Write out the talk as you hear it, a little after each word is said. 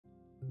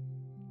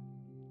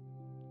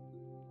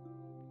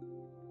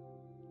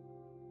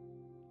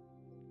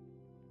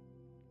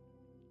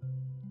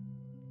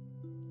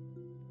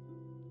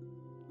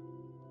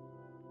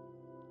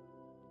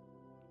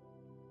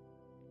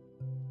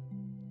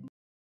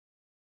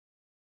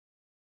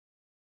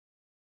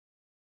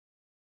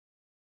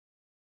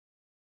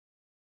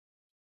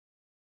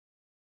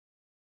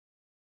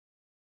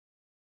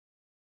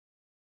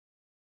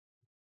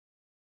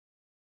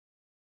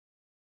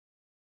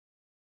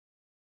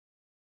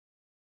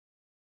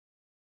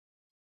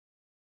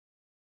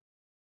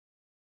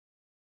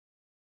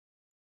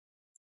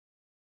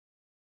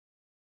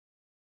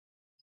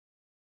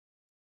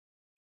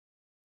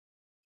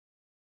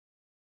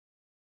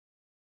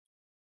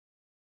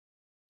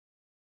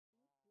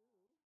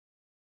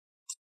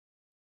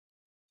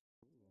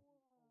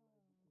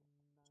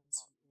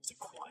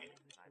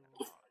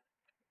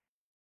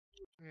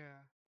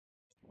Yeah.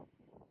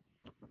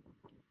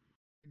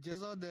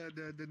 Just on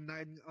the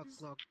 9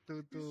 o'clock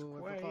to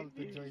what you call it,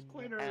 to It's join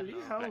quite the early.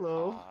 Hello, Black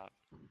Hello. Hawk.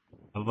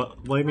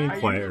 What do you mean Are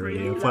you quite early?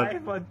 pretty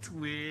live on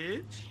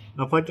Twitch?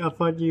 I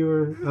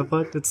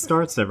thought it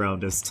starts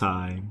around this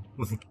time.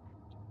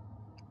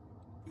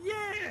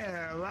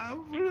 Yeah,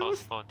 We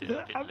postponed it a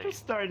bit I'm late. just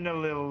starting a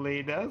little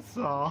late, that's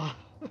all.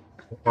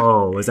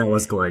 Oh, is that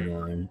what's going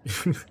on?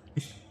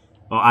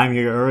 Well, I'm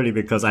here early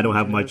because Just I don't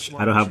have watching much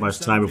some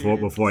time vids.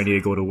 before I need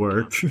to go to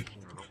work.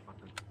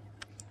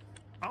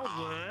 Oh,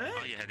 Oh,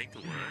 what? you're heading to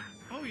work?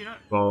 Oh, you're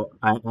not. Well,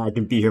 I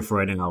can be here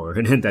for an hour,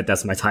 and then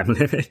that's my time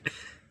limit.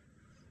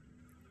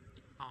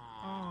 Oh,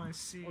 Oh, I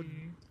see.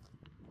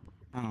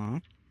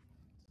 Oh,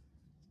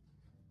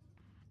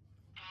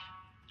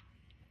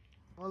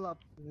 all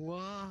up.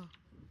 Wow.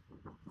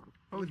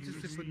 Oh, Oh, you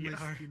just opened really my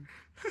are. stream.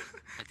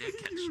 I didn't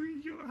catch.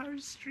 You are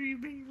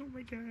streaming. Oh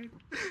my god.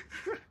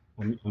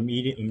 I'm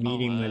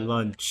eating my what?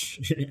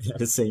 lunch at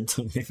the same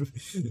time.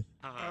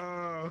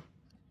 Oh.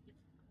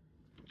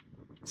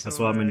 That's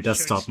So, why I'm in short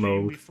desktop stream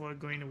mode. before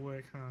going to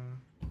work, huh?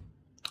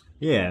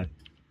 Yeah,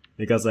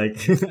 because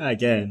like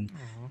again,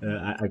 Oh.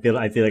 I feel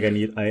like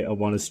I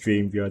want to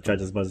stream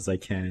VRChat as much as I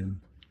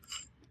can.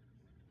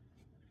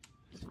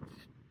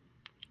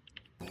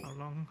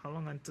 How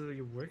long until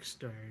your work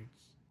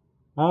starts?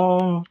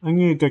 I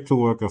need to get to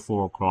work at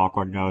 4 o'clock.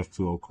 Right now it's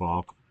 2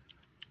 o'clock.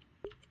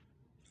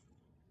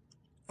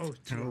 Oh,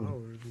 2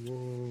 hours.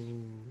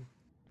 Whoa.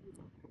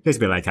 Takes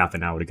me like half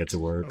an hour to get to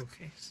work.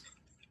 Okay.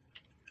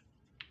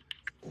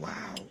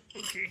 Wow.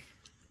 Okay.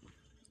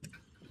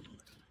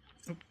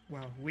 Oh,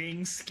 wow.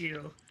 Weighing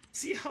skill.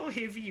 See how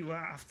heavy you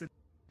are after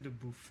the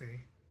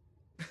buffet.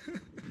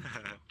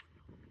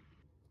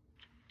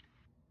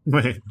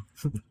 Wait,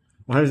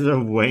 why is there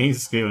a weighing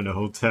scale in the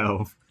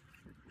hotel?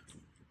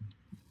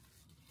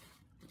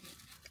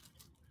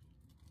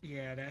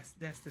 Yeah, that's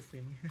the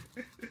thing.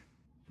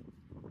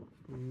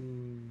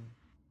 Ooh.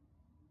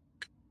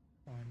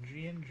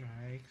 Laundry and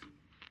dry.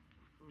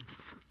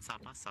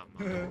 Sama.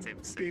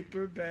 Same.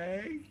 Paper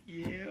bag.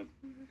 Yep.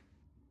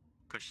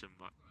 Question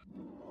mark.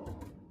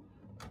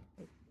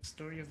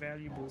 Store your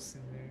valuables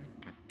in there.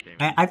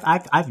 Damn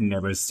it. I've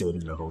never stayed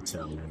in a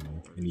hotel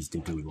and needs to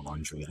do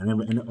laundry. I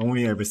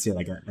only ever stayed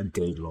like a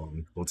day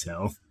long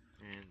hotel.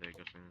 And there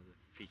goes another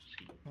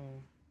PC.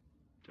 Oh.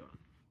 Done.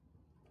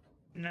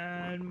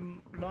 Nah,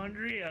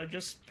 laundry, I'll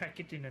just pack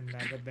it in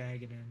another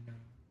bag and then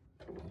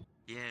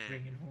Yeah.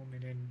 bring it home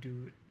and then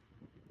do it.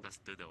 Let's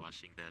do the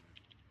washing then.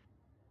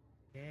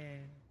 Yeah.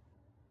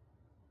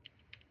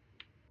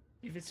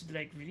 If it's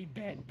like really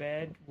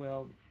bad,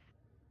 well,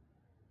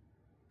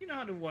 you know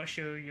how to wash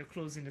your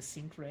clothes in the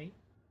sink, right?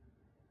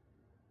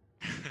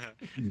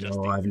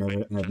 No, I've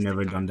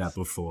never done that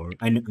before.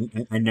 I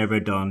never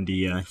done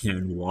the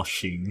hand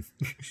washing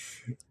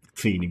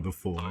cleaning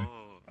before.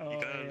 Oh, you Oh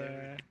gotta yeah,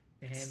 learn.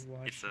 the hand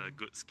It's a washing.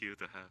 good skill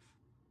to have.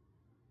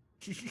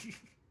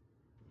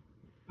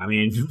 I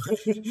mean,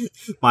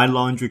 my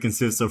laundry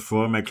consists of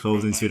throwing my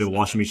clothes into the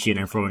washing machine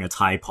and throwing a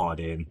Tide Pod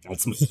in.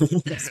 That's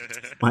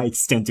my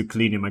extent to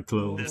cleaning my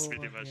clothes. That's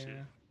pretty much yeah.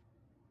 it.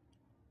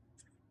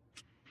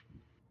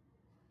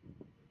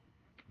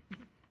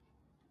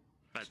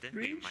 But then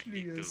we might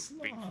Strangely need to as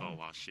wait for long.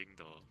 washing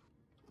though.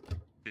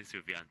 This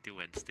will be until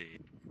Wednesday.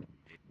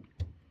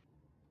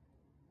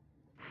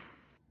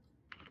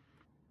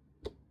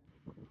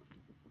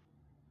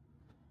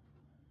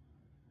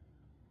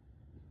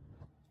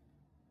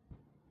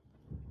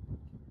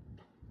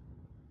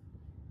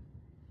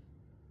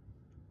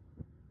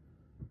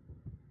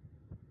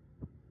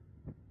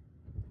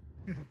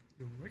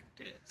 You worked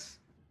this.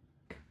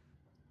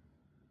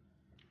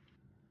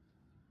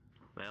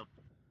 Well,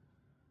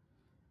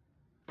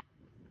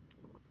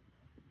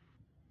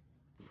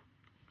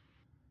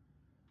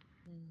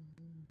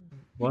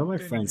 One of my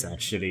friends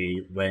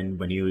actually, when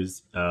he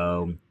was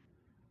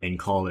in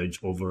college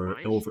over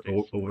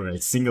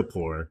at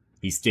Singapore,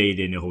 he stayed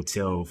in a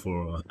hotel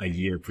for a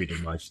year pretty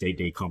much. They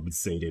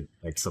compensated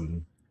like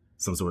some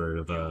sort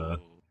of yo,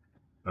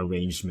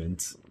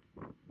 arrangement.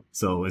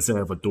 So instead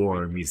of a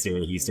dorm, he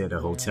stayed at a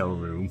hotel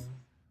room.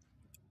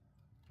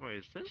 Wait,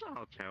 is this a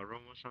hotel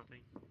room or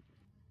something?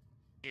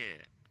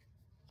 yeah,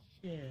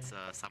 Yeah. it's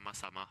a Sama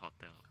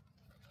hotel.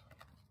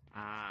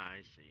 Ah,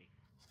 I see.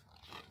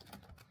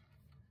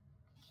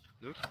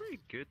 Looks pretty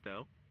good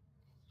though.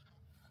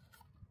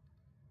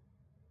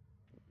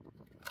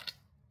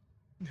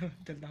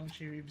 The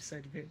lounge area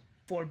beside the bed.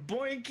 For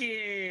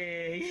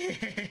boinking!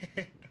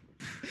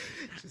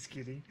 Just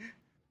kidding.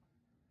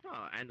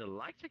 Oh, and the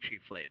lights actually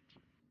flipped.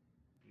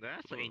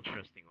 That's an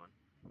interesting one.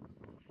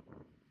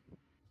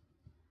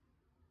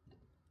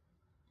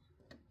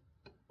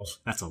 Oh,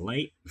 that's a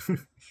light.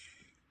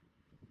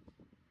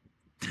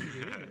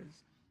 It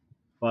is.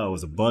 Wow, it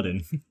was a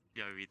button.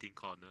 You're reading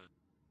corner.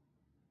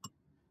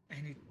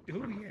 And it,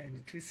 oh yeah, and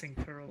it twists and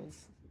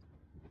curls.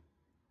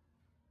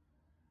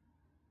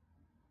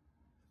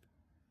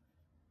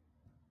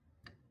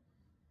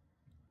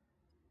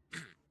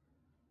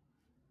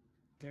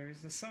 There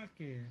is the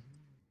socket.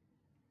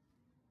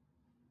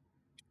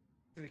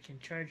 So they can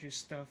charge you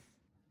stuff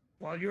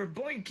while you're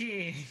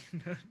boinking.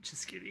 No,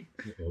 just kidding.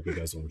 I hope you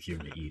guys won't hear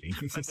me eating.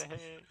 What the heck?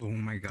 Oh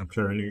my I'm god.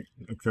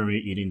 currently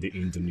eating the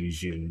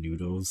Indonesian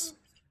noodles.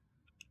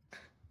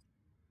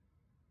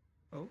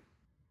 Oh,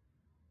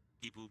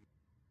 Ibu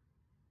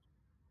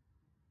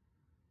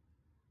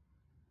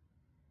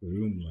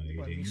Room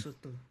what lighting.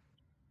 misoto?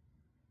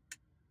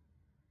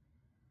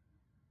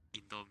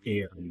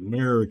 Indomie.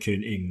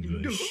 American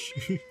English.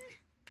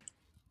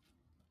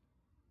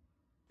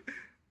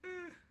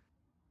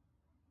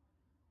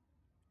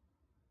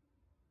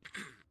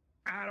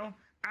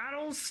 I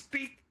don't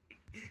speak.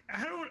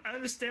 I don't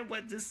understand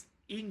what this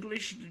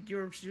English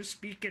you're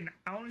speaking.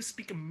 I only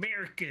speak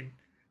American.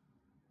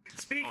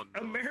 Speak Oh,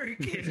 no.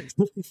 American.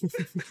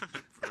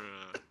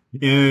 Bruh.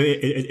 Yeah,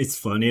 it's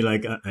funny.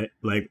 Like,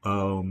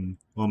 on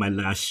my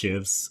last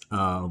shifts,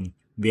 I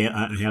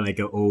had like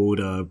an old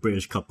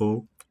British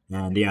couple,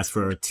 and they asked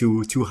for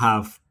two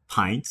half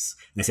pints.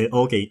 I said,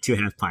 okay, 2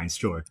 half pints,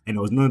 sure. And it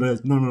was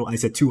no. I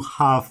said 2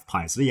 half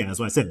pints. So yeah, that's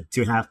what I said.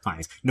 2 half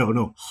pints.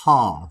 No,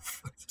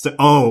 half. So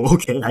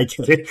okay, I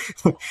get it.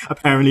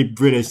 Apparently,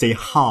 British say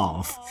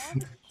half,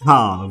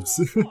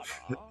 halves.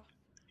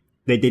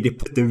 They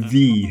put the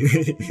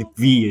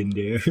V in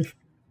there.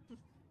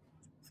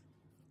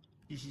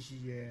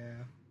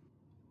 Yeah.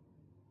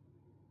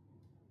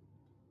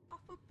 Have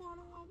a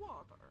bottle of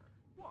water.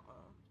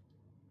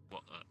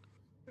 What?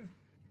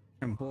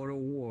 And Border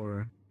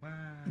War. Wow.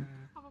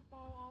 Have a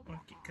bottle of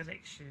Orchid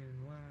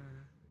collection. Wow.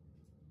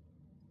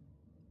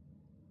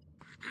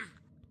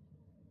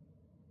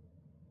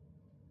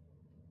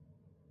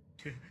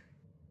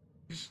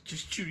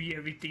 Just chew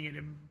everything and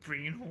then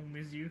bring it home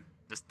with you.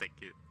 Just take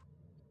it.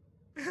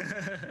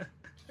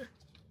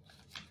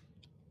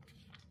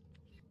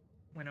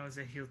 When I was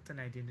at Hilton,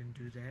 I didn't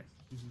do that.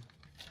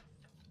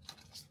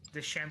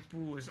 The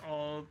shampoo was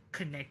all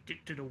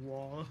connected to the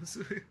walls.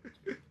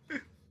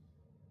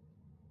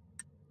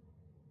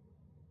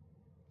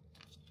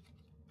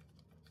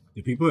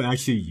 Do people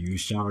actually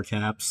use shower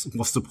caps?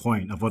 What's the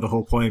point? I thought the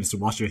whole point is to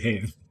wash your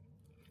hair.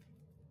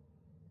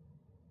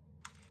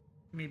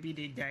 Maybe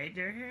they dyed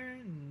their hair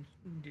and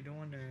they don't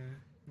want to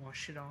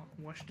wash it off,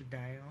 wash the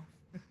dye off.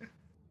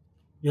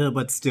 Yeah,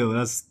 but still,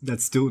 that's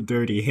still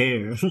dirty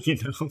hair, you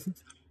know.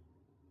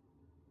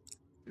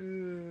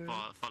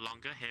 For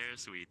longer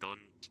hairs, we don't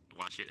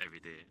wash it every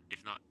day.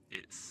 If not,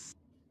 it's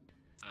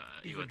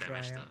it will will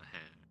damage dry the out.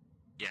 hair.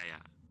 Yeah.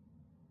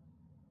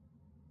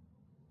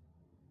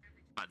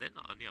 But that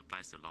not only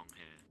applies to long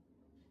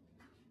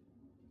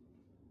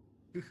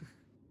hair.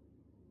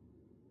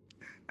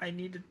 I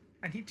need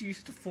to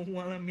use the phone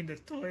while I'm in the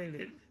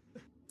toilet.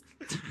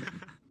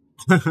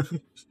 I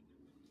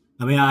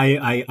mean,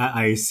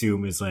 I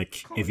assume it's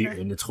like if you're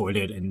in the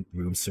toilet and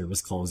room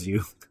service calls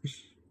you.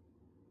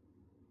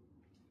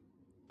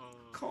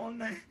 Call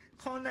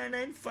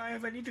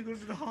 995. I need to go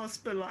to the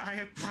hospital. I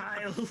have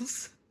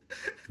piles.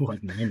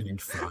 What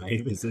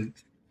 995 is it?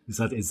 Is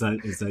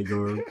that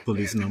your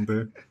police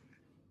number?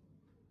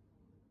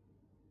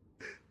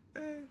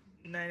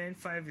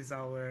 995 is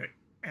our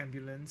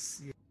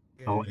ambulance. Yeah,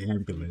 Oh, the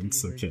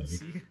ambulance. Okay.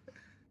 emergency.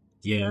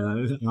 Yeah,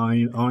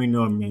 I only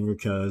know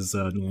America's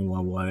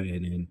 911,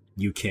 and then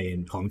UK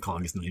and Hong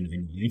Kong is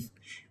 999.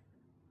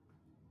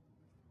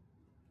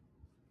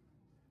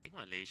 I think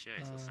Malaysia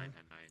is also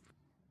 999.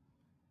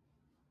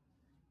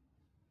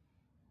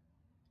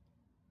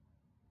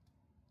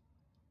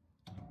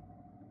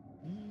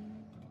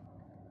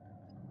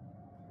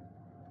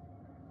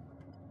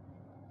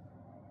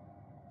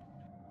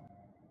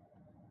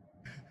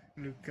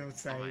 Look Oh my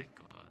outside.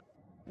 god.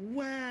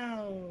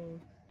 Wow!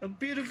 A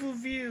beautiful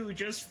view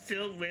just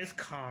filled with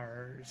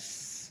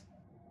cars.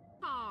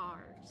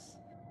 cars.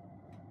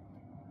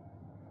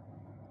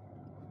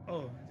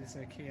 Oh, there's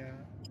a Kia.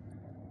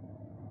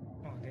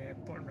 Oh, the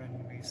airport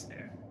runways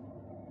there.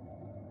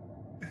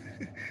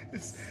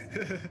 it's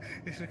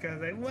kind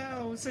of like,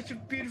 wow, such a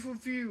beautiful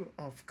view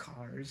of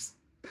cars.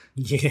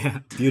 Yeah,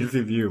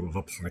 beautiful view of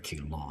a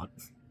parking lot.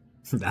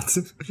 That's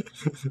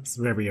it's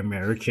very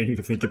American if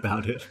you think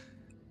about it.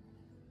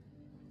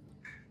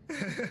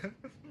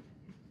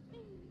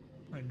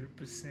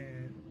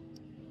 100%.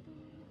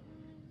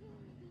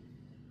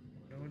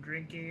 No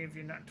drinking if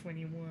you're not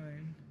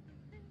 21.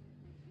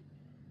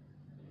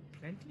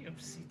 Plenty of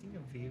seating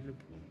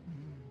available.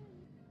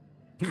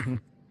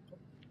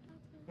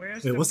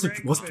 Where's Wait, the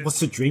what's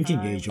the drinking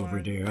I age over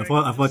want there? I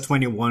thought breakfast.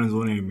 21 is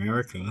only in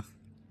America.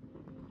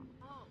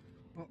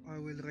 Oh, I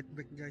will write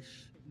back, guys.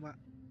 Oh,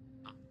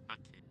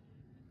 okay.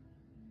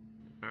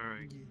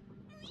 Alright.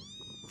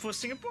 For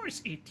Singapore,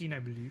 it's 18, I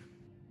believe.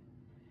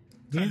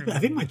 Yeah, I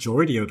think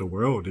majority of the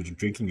world, the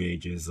drinking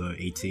age is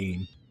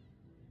 18.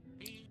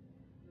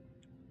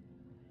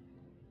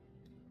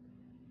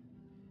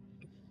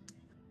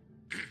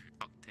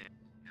 Cocktail.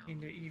 In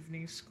the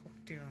evening's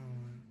cocktail.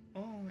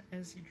 Oh,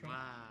 as he drunk.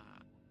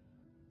 Wow.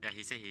 Yeah,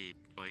 he said he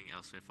going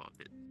elsewhere for a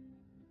bit.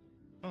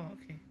 Oh,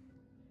 okay.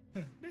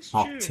 Huh, let's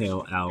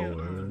Cocktail choose.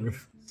 hour.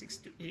 6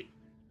 to 8.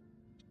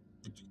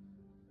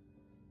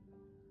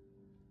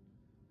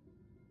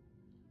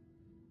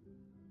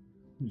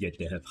 Yet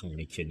they have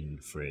Heineken in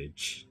the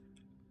fridge.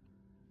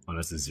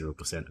 Unless it's 0%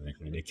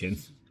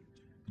 Heineken.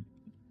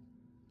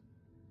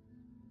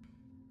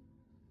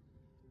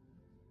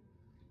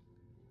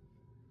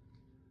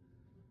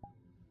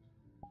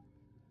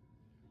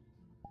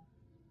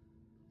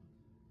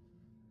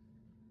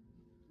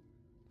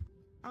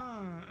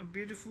 Ah, a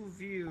beautiful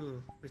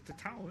view with the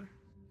tower.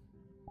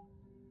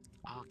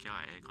 Okay,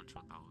 air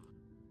control tower.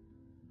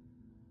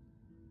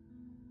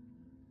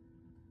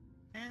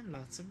 And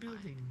lots of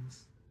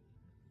buildings.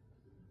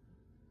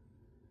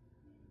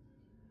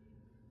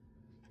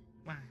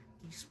 Wow,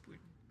 Eastwood.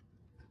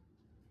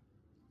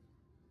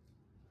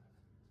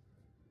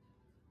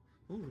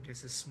 Ooh,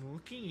 there's a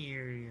smoking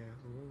area.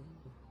 Ooh.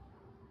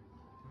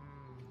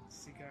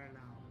 Cigar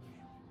lounge.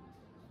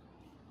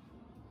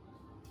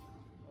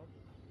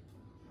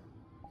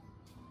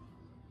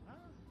 Hello,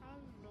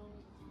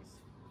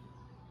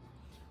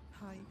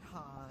 Hi,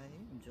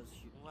 just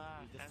Wow,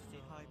 just say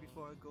hello. hi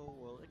before I go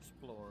world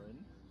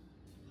exploring.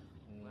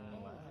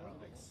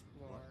 world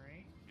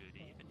exploring. Good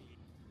evening.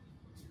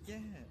 Yeah,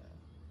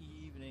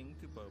 evening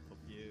to both of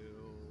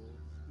you.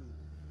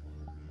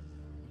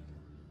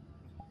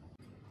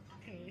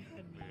 Hey,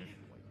 honey.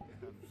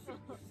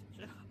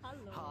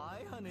 Hello.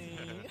 Hi, honey.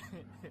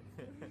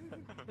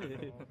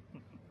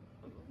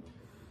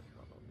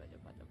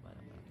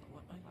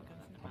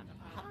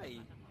 Hi.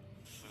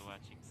 We're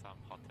watching some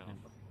hotel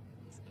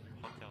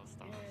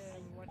stuff. Yeah,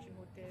 I'm watching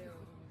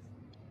hotels.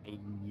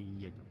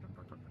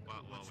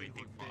 While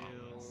waiting for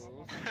hours.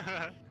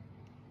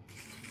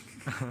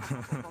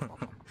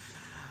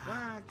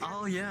 Wow,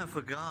 Oh yeah, I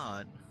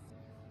forgot.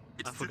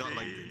 It's I forgot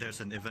like today. there's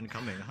an event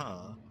coming,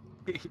 huh?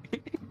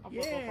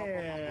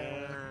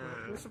 yeah.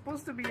 We're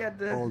supposed to be at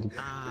the we're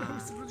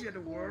supposed to be at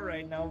the war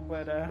right now,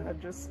 but I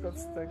just got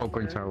stuck.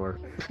 Open here. tower.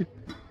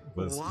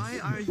 Why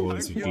are you,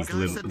 boys aren't with you these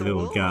guys at the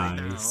little wall right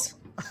guys.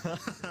 now?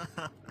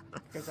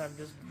 Because I'm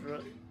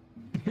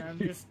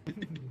just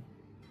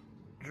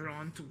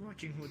drawn to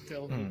watching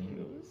hotel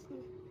videos.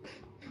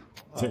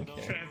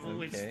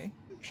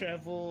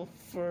 Travel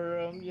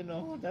for you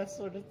know, that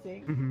sort of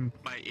thing.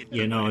 My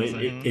You know,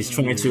 internet it's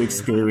trying to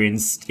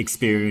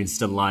experience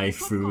the life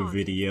through a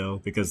video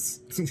because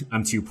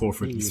I'm too poor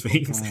for these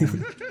things.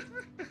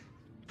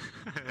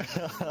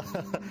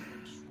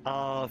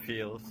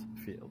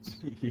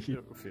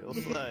 Feels.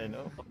 I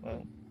know.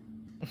 Well.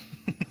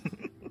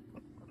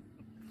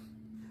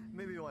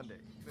 Maybe one day.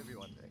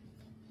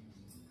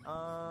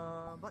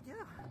 But yeah,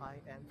 I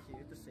am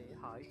here to say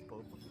hi to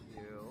both of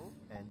you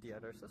and the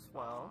others as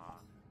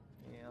well.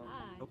 Yeah.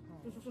 Hi. Hello.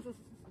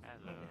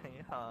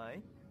 Hey,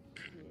 hi.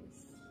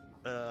 Yes.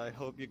 I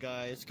hope you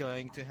guys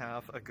going to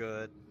have a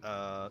good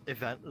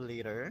event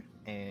later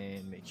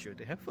and make sure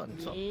to have fun.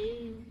 So.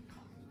 Yay.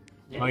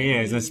 Oh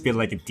yeah, it's just feel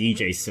like a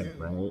DJ set,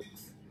 right?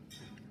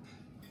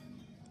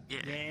 Yeah.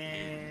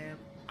 Yeah.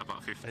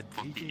 About 50, A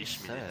DJ 40-ish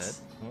set.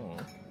 minutes. Oh.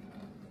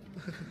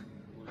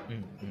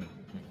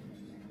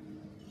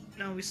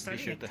 No, we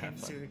started sure at to have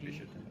fun. 10:30. Be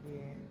sure to Yeah.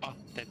 Oh,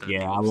 10:30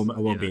 Yeah, I was-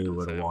 won't be yeah,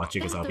 able to so watch it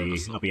because about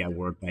I'll be at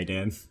work by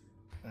then.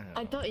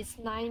 I thought it's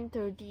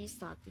 9:30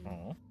 starting.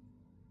 Oh.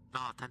 No,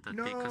 10:30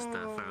 because the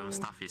No. forum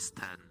stuff is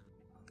 10.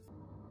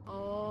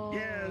 Oh.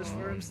 Yeah, the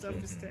forum stuff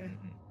is 10.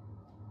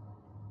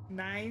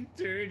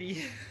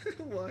 9:30.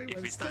 Why If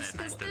we was start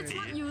that? at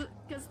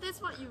Because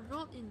that's what you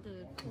wrote in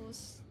the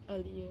post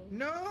earlier.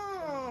 No,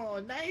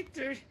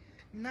 9:30.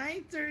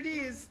 9:30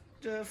 is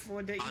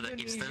for the Oh, the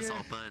instance Indonesia.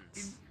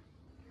 opens.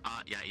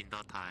 Yeah,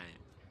 indoor time.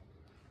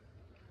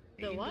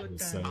 The what?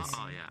 Indo So- time.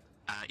 Oh, yeah.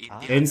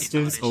 India,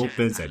 Instance Indonesia, and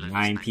opens at Thailand is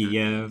 9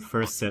 p.m. 9:30.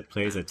 First set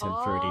plays at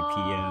 10:30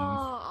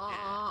 p.m.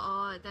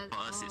 That, For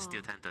us, it's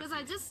still 10:30.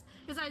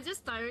 Because I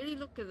just directly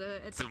look at the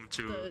Zoom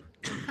through.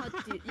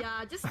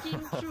 yeah, just skim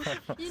through.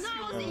 You know, I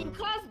was in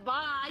class, but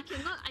I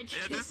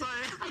Yeah, that's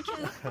why.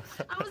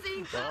 I was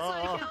in class, so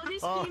I can only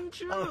skim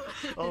through.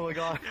 Oh my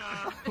god.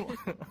 Yeah.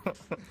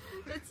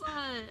 That's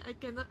why I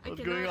cannot.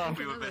 What's going on?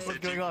 We were like- What's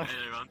going messaging on? at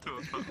around 2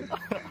 o'clock.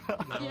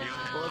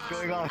 Yeah. What's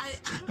going on?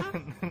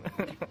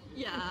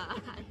 Yeah, I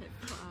had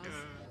class.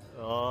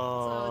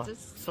 Oh, So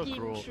just so skim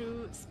cruel.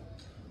 through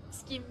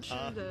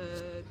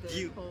the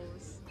you-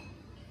 post.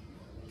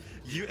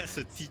 You as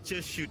a teacher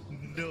should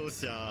know,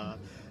 sia.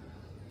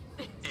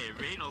 Hey,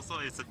 Rain also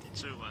is a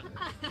teacher one.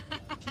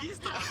 He's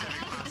the one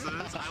having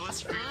classes. I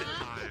was free that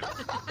time.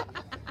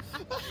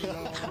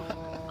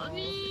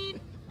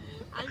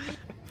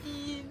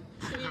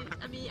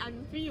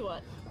 I'm free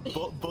what?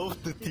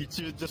 Both the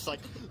teachers just like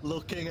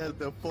looking at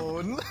the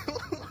phone,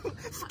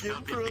 skim No,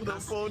 through the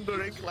because- phone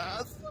during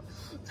class.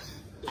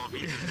 For me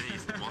today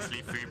is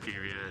mostly free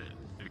period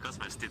because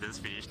my students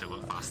finish the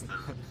work faster.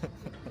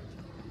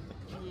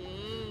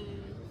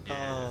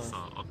 Yeah, so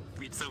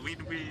it's a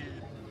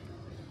win-win.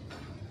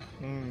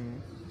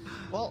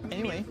 Well,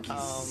 anyway, I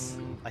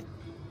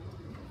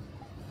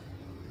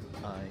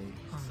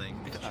think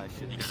I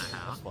should You be gonna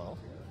have? as well.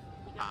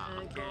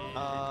 Okay. Take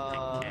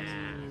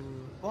care.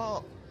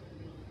 Well,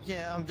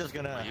 yeah, I'm just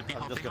gonna Will you be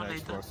hopping on later?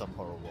 explore some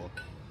horror world.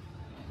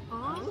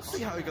 Oh, We'll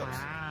see how it goes.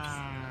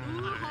 Ah.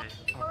 Alright.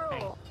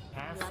 horror.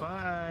 Have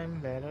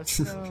fun. Let us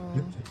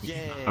know.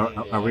 Yay!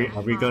 Are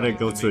we gonna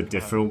go to a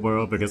different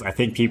world? Because I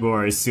think people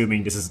are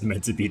assuming this is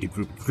meant to be the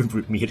group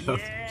meetup.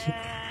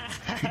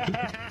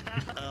 Yeah.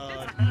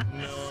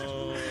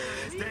 No.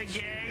 The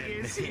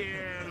gang is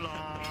here, lol.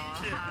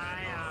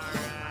 Hi,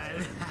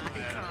 alright.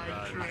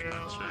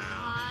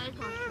 Hi,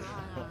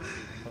 Control.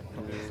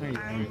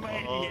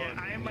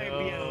 I might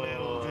be a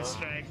little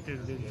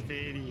distracted in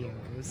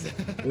videos.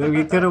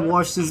 We could have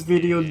watched this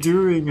video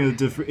during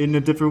in a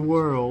different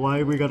world.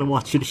 Why we gotta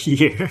watch it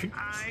here?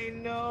 I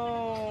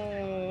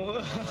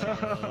know.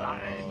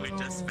 We're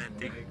just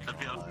spending a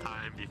bit of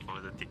time before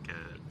the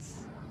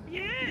tickets.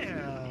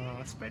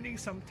 Yeah, spending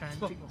some time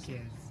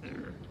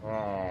together.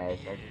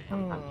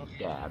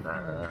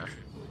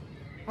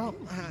 Oh,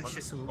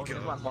 shit.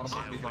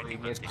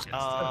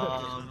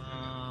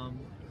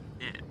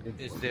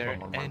 Is there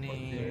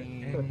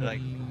any like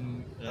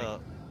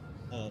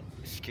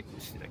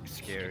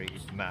scary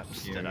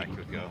maps that I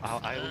could go?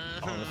 I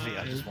honestly,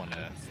 I just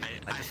wanna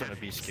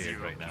be scared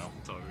right now.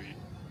 Sorry.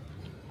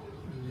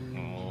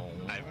 Oh.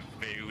 I'm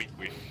very weak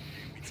with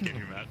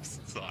scary maps,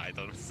 so I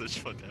don't search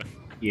for them.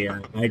 Yeah,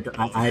 I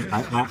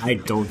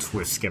don't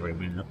with scary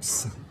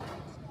maps.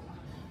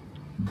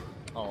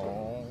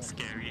 Oh.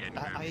 Scary and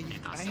I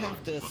does have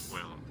not this-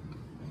 work well.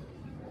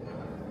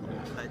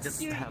 I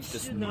just have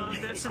this No,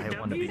 need. there's a I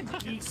wanna be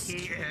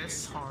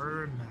WDKS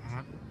horror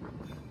map.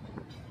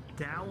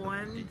 That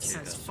one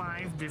has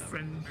 5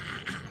 different.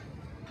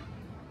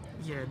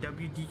 Yeah,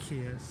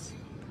 WDKS.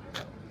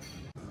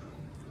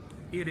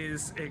 It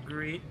is a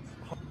great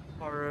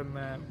horror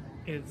map.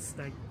 It's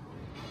like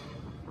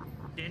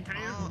the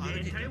entire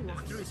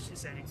walkthrough is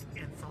just an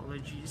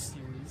anthology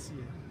series.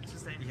 Yeah, it's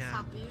just like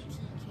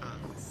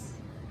WTKS.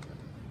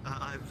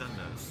 I've done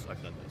this.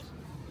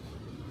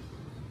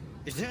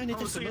 Is there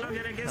anything Oh, so you're not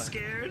similar? gonna get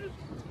scared?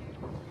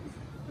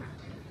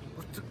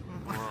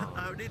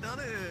 I already done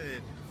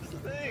it. That's the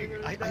thing.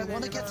 I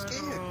want to get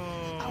scared.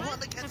 I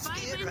want to get Have I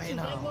scared went right to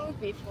that now.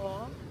 world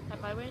before?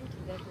 Have I went to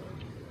that world?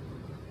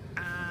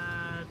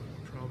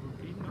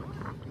 Probably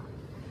not.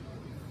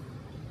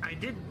 I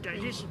did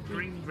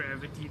bring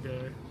Gravity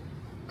there.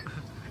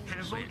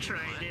 Havo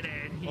tried it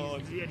and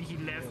he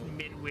left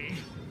midway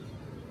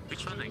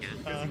Which one again?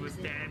 because he was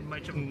that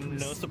much of a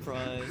puss. No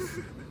surprise.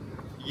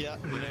 Yeah,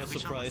 no which one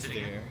surprise was it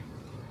again?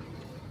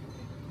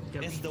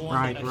 there. It's the WD. one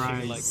Right, that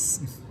right.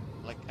 actually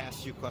like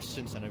asks you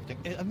questions and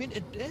everything. I mean,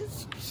 it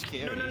is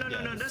scary. No.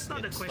 yes. That's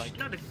not the It's question.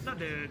 like-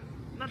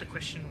 Not the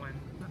question one.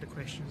 Not the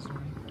questions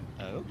one.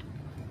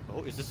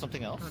 Oh, is this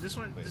something else? No, this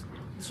one. Wait.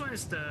 This one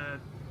is the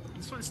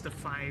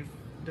 5.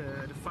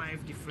 The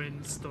 5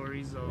 different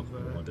stories of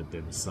What a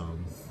dim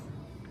sum.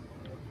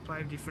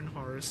 5 different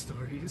horror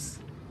stories.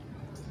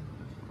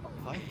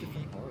 5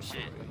 different horror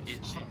Shit,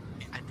 stories.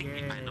 I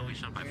think I know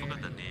which one, but I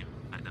forgot the name,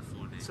 like the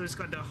full name. So it's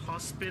got the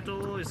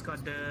hospital. It's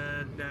got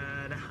the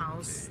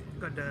house.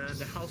 Got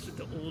the house with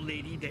the old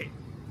lady that.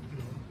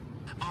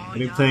 Oh, I've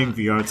been playing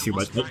VR too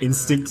much. I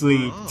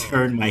instinctively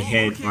turned my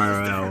head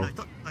RL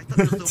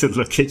to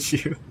look at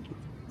you.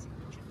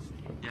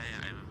 Yeah, I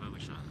remember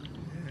which one.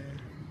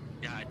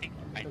 Yeah, I think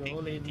The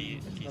old lady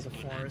Teaspoon got the and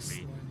forest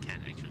Rain one.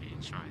 can actually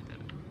try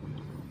that.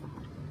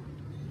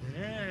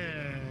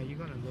 Yeah, you're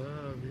gonna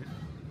love it.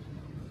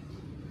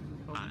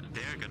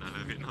 They're gonna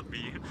love it, not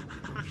me.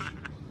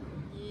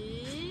 Yeah.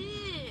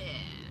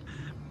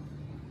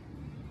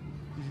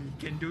 You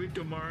can do it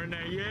tomorrow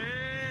night.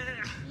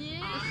 Yeah.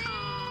 Yeah.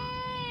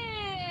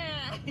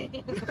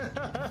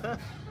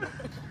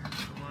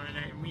 Tomorrow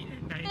night, meet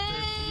at 9:30. Oh,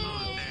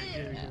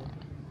 There you go.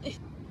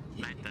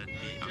 9:30.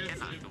 Okay,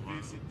 not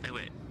tomorrow. Hey,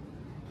 wait.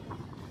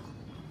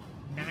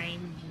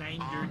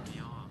 9:30.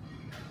 Yeah.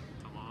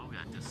 Tomorrow we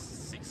are until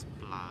 6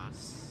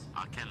 plus.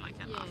 Can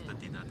Yeah. after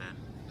dinner then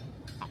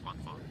hop on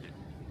for a bit.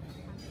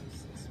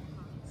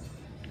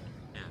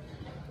 Yeah.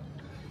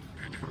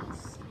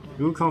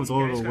 Who comes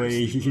all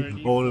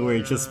the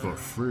way just for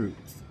fruit?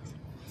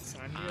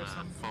 Sunday or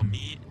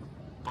something.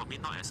 For me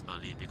not as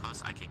early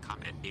because I can come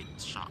at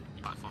 8 sharp.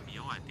 But for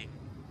Mio, I think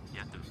you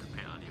have to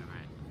prepare earlier,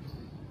 right?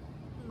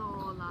 No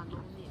lah, no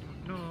need.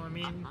 No, I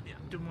mean not yet.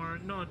 tomorrow.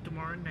 No,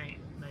 tomorrow night,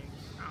 like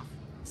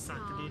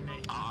Saturday No.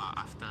 night.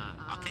 After.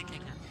 Okay,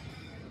 can.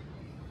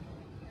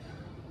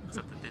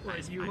 Saturday night What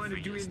is you my want to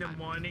do freest in the time.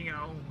 morning?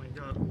 Oh my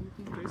god,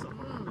 who plays a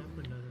horror map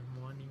in the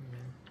morning,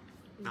 man?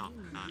 No.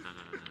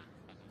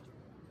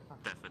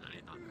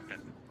 Definitely not.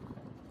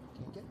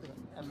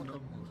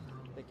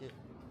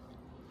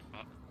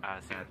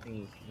 So I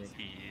think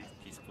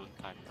teaspoon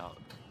timed out.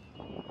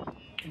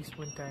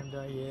 Teaspoon time,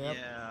 yeah.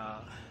 Yeah.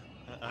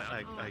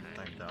 I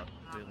timed out.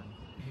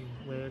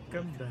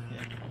 Welcome back.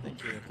 Yeah,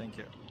 thank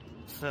you.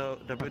 So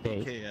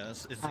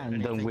WDKS is there I'm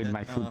anything done with that,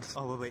 my food.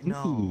 Oh wait,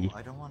 no,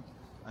 I don't want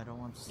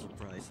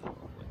surprise.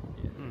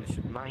 Yeah, I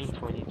should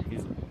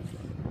 9:22.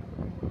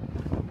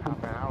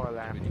 Half an hour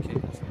left.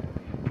 WDKS.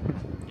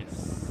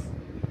 Yes.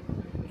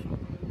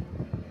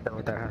 So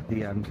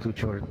I'm too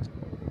short.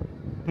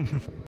 Let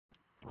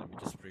me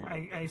just read.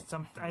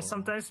 I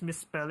sometimes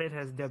misspell it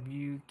as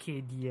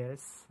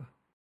WKDS.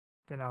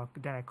 Then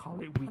I call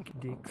it weak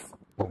dicks.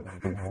 Oh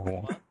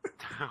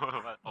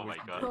my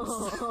god.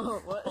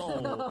 What?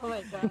 Oh. Oh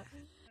my god.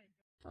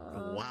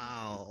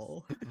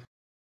 Wow.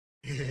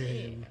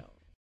 Damn.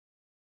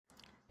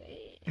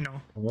 You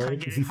know, can't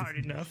get it hard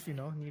enough. You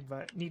know, need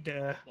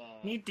the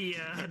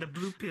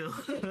blue pill.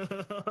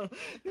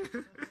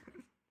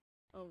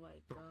 Oh my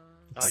god.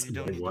 Oh, you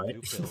don't need What? the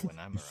blue pill when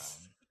I'm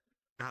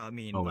around. I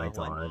mean, Oh my when-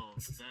 god. Oh,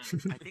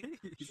 I think,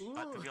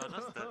 but to be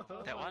honest,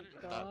 that one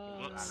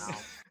works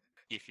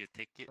if you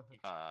take it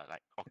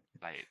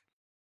like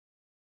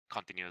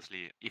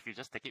continuously. If you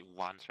just take it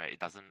once, right, it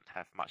doesn't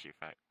have much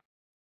effect.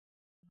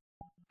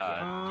 You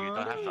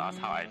don't have to ask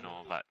how I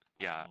know, but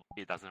yeah,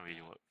 it doesn't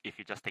really work if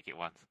you just take it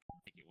once.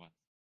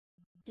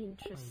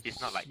 Interesting.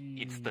 It's not like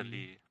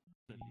instantly.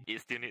 You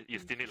still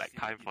need like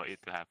time for it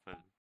to happen.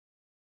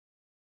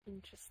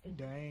 Interesting.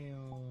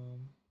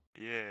 Damn.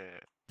 Yeah.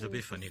 It's a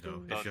bit funny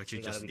though, if you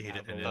actually just eat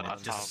it and then Not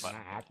it just how,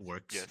 but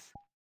works. yes.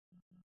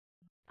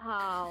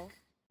 How?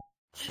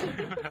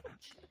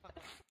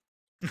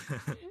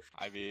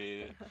 I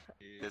mean,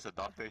 there's a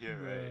doctor here,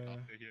 right?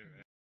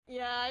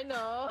 Yeah, I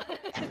know.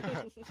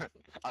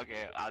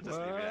 Okay, I'll just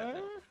leave it at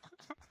that.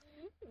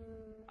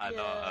 I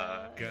know.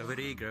 yeah.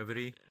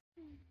 Gravity.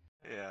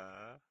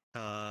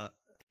 Yeah.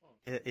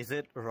 Is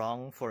it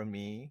wrong for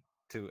me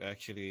to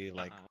actually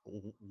like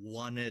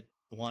wanted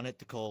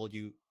to call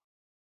you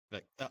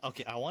like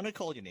okay, I want to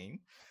call your name,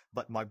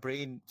 but my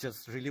brain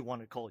just really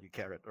want to call you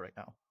Carrot right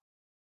now.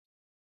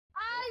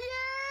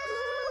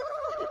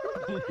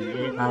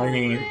 I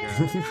mean,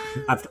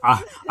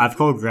 I've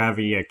called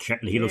Gravity a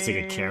he looks like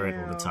a carrot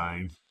all the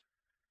time.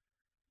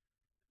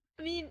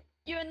 I mean,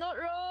 you're not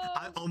wrong.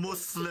 I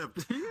almost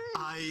slipped.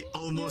 I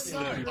almost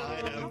You're not slipped.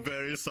 I wrong. am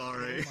very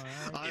sorry.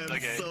 I It's am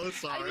okay. so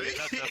sorry.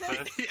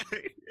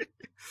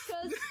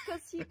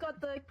 Because he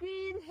got the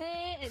green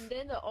hair and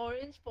then the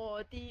orange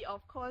body.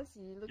 Of course,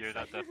 he looks You're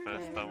like not the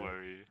first, don't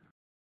worry.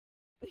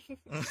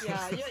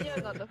 Yeah,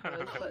 you're not the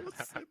first, but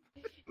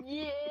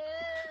yes.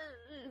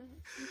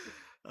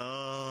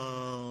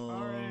 Oh.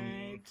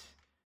 Alright.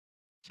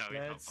 Shall we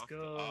Let's hop off?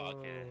 go. Oh,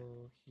 okay.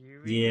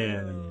 Here we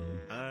Yeah.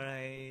 go.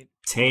 Alright.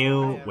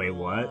 Tail. Bye, Wait,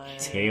 what? everyone.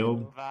 Tail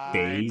Bye.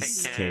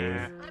 base. Take Tail.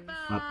 care.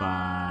 Bye Bye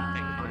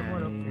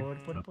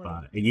bye. bye.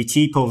 Bye. You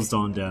T-posed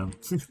on them.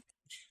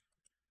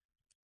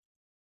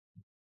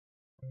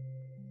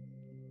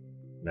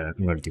 No,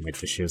 I'm gonna do my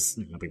dishes.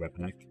 I'll be right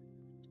back.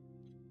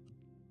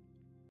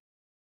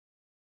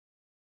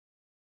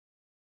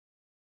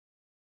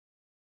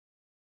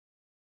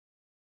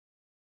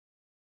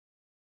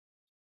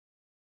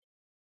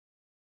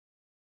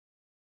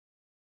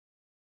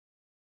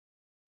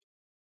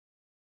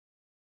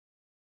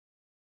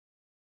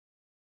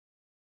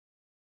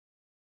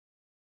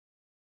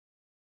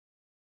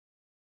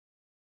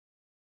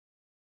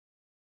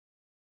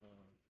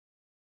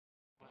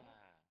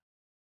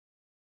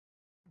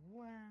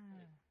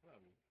 Wow.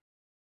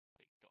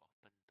 Take the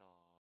open door.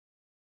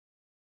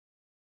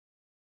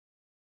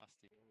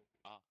 Plastic.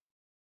 Ah.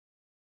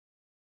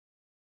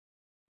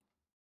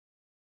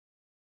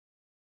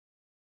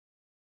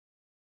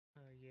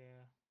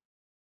 Yeah.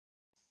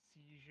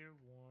 Seizure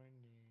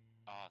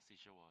warning. Ah,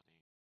 seizure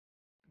warning.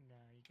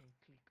 Nah, you can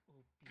click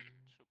open.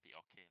 Should be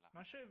okay lah.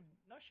 Not sure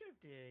if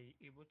they're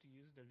able to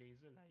use the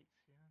laser lights.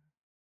 Yeah.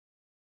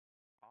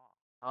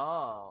 Okay.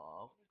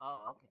 Oh,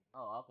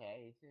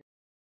 okay.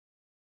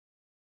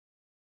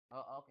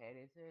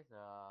 This is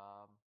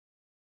a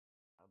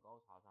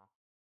ghost house, huh?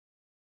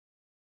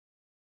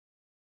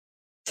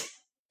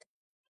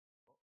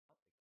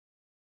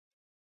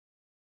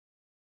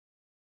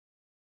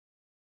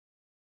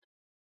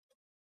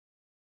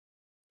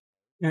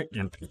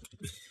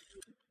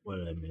 What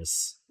did I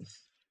miss?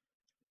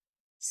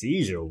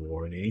 Seizure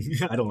warning?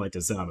 I don't like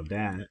the sound of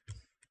that.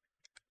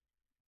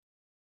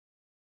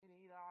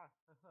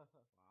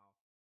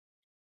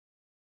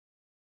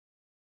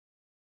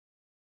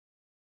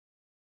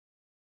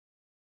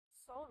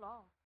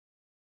 Wow.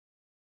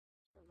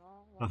 So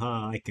long.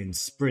 Haha, I can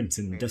sprint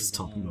in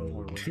desktop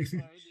mode.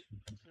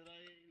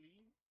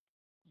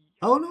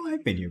 Oh no,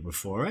 I've been here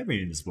before. I've been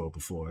in this world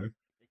before.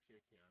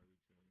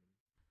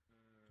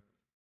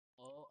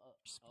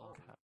 Oh.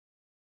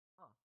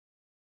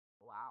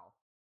 Wow.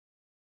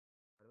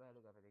 Where do I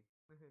look everything?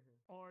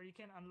 Or you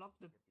can unlock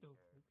the.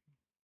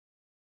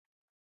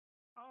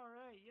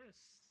 Alright, yes.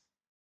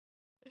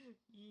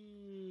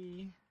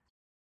 Yee.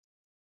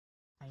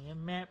 I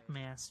am map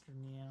master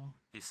now.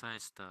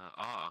 Besides the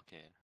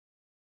okay.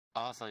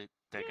 Oh, so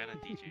they're gonna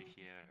DJ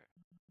here.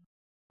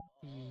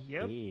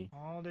 Yep. Hey.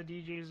 All the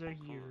DJs are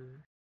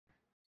here.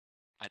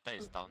 I thought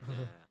it's down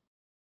there.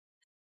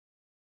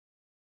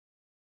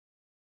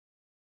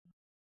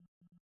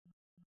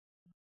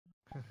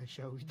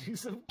 Shall we do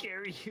some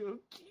karaoke?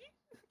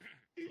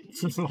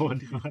 Oh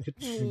no.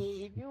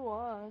 Hey, if you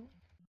want.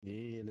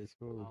 Yeah, let's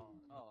go.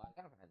 I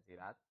kind of fancy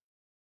that.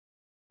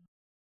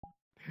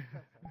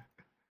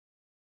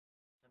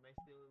 Am I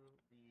still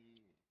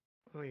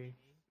the? Wait.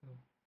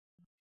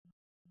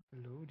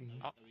 Loading.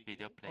 Oh,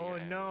 video player. Oh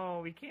error. no,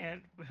 we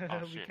can't. Oh,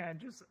 we shit. can't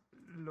just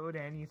load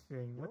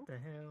anything. What the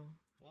hell?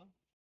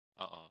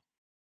 Uh-oh.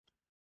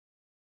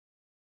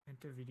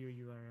 Enter video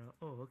URL.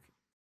 Oh, okay.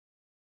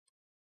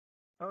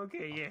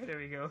 Okay, yeah, there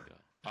we go.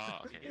 Oh,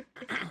 okay.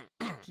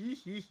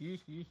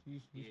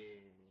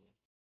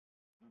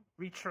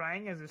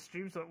 Retrying as a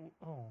stream, so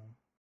oh.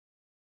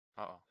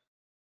 Uh-oh.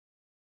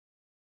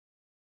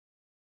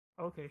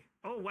 Okay.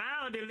 Oh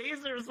wow, the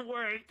lasers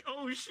work.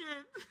 Oh shit.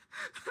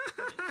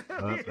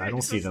 I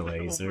don't see the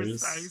Just an lasers.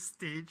 oversized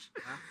stage.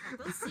 I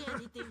don't see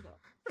anything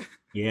though.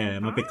 Yeah,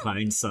 I'm a bit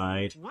client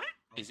side. What?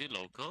 Is it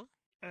local?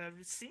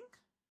 Sync?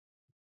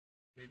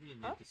 Maybe you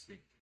need Huh? to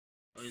sync.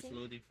 Oh, it's Sync?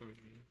 loading for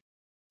me.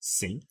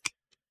 Sync?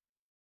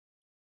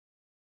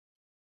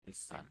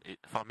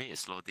 For me,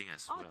 it's loading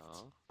as Oh,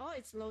 well. oh,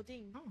 it's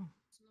loading. Oh.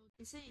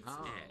 You say it's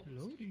Oh. Yeah.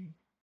 Loading.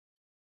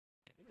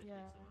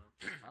 Yeah.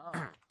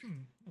 Oh,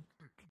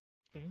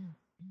 Okay.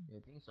 you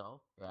think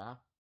so? Yeah.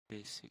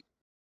 Basic.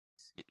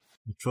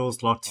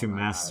 Controls locked to Oh,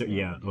 master.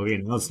 yeah, Yeah, okay,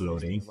 now it's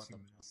loading. What the-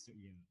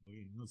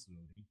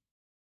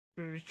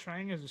 We're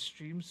trying as a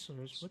stream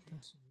source. What the?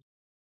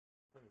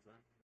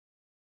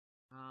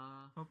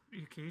 Oh,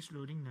 okay, it's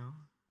loading now.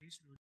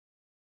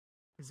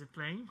 Is it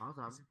playing?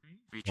 Awesome.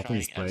 Nothing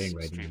is Retrying playing as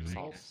right stream now.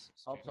 source.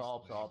 Hope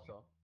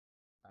so.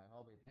 I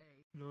hope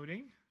it.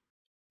 Loading?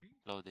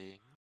 Loading.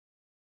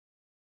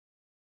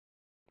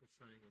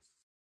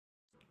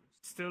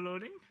 Still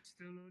loading?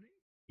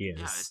 Yeah,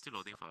 it's Yes. still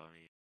loading for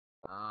me.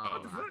 Oh,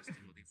 What the fuck?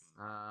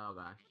 oh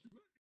gosh.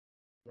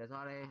 Yeah,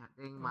 sorry. I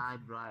think my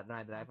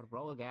driver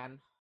broke again.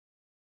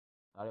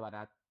 Sorry about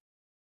that.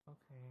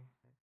 Okay.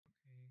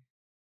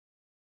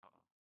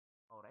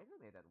 Oh,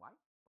 regulated. Why?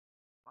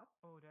 What?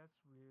 Oh, that's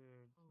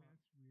weird.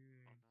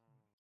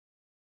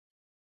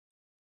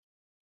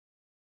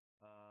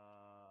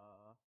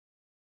 Uh.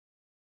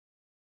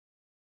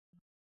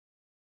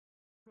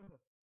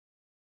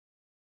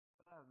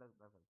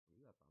 That's a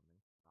free or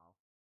something.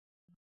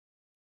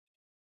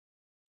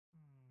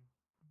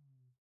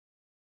 No.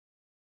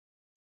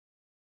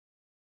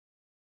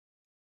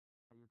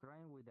 Are you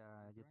trying with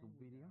a YouTube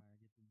video?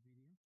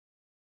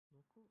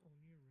 Local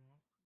only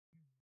rock.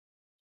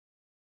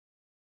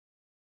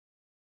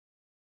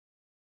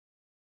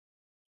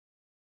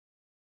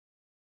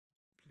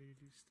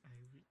 Playlist I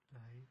read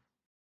live.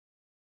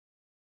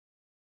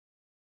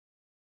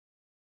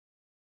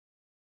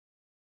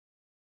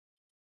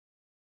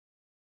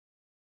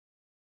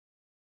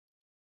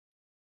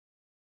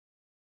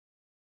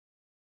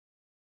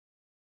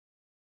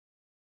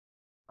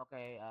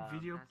 Okay.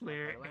 Video Nasdaq,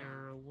 player by the way,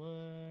 error.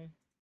 What?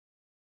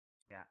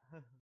 Yeah. Oh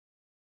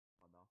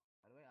no.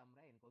 By the way,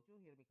 Rain. Could you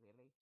hear me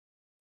clearly?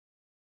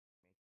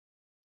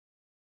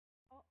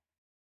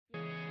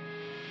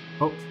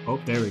 Oh,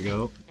 there we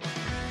go.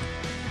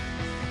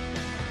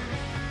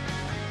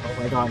 Oh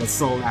my god, it's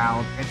so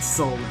loud. It's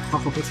so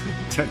loud.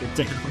 Turn it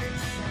down.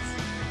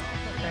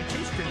 I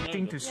changed the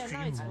thing to Yeah, now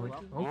stream it's mode.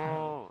 working. Okay.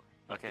 Oh,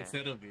 okay.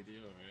 Instead of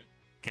video, right?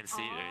 Can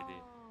see it already.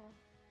 Oh.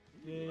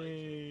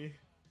 Yay.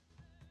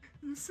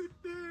 You sit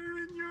there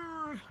in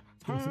your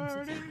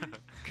party.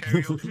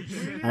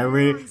 Karaoke.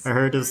 I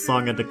heard this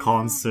song at the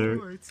concert,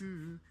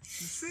 To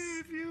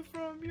save you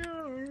from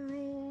your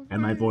old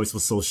and my voice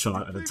was so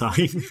shot at the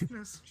time.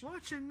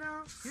 Watch it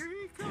now, here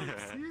he comes.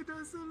 He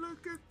doesn't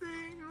look a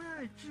thing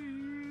like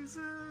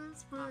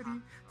Jesus, but he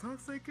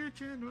talks like a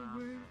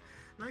gentleman,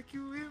 like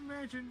you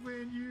imagined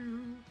when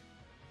you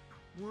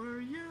were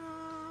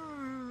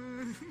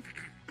young.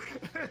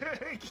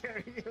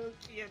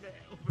 Karaoke and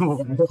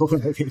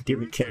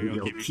Doing Okay,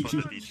 karaoke.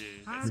 before the DJ.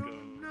 I Let's go.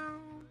 don't know,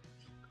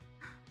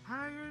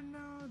 higher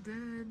now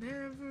than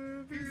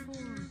ever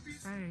before.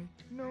 I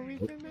know we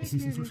can make it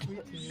if we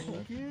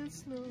take it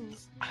slow.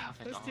 I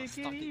haven't Let's take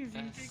stopped it easy,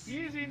 fast.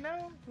 easy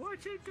now.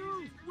 Watch it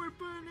go. We're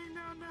burning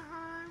down the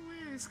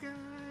highway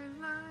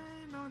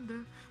skyline on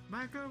the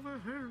back of a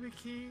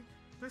hurricane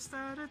that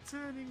started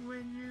turning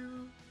when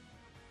you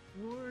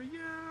were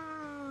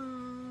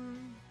young.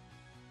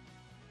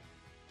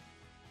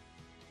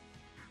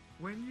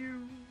 When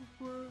you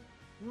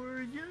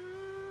were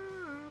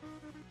young.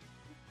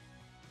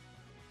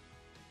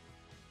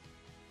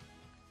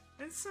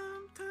 And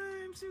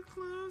sometimes you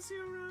close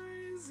your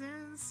eyes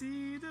and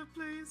see the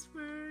place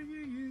where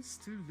you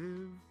used to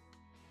live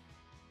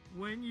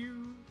when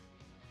you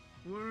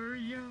were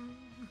young.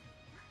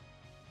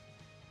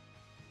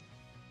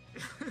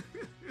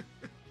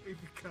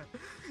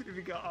 If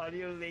you got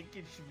audio link,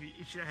 it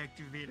should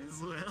activate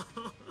as well.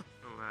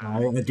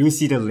 Wow. I do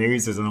see the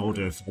lasers and all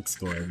the effects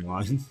going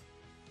on.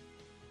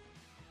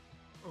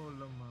 Oh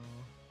Lama.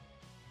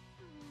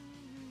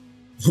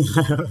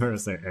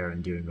 What's that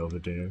Aaron doing over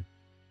there?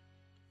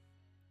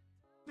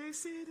 They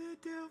say the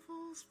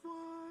devil's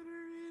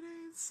water, it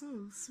ain't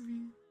so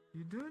sweet.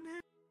 You don't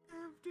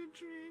have to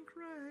drink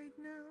right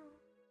now,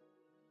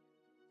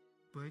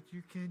 but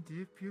you can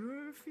dip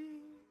your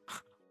feet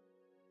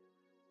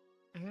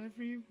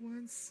every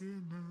once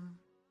in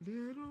a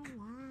little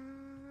while.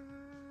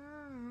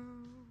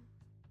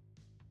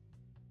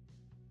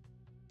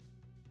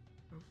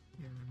 Oh,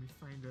 yeah, let me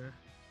find the.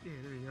 Yeah,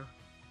 there we go.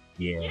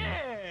 Yeah.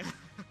 Yeah!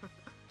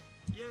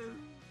 Yeah!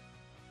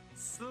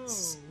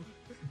 So.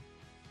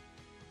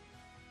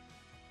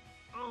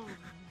 Oh.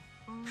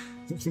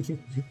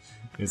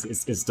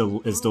 it's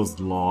those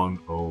long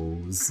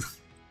O's.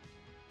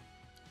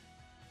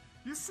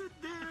 You sit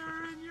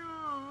there in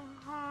your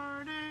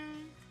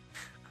heartache,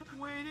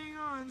 waiting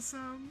on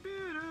some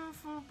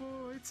beautiful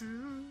boy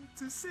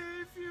to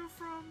save you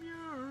from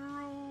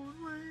your old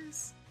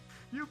ways.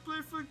 You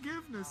play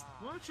forgiveness,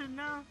 watch it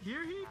now,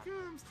 here he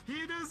comes.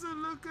 He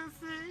doesn't look a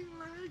thing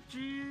like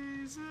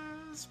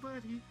Jesus,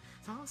 but he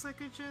talks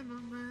like a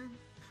gentleman,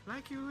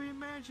 like you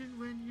imagined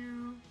when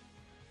you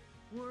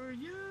were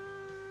young.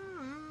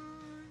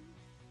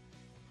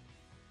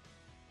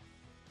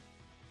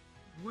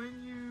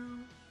 When you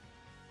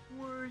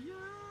were young.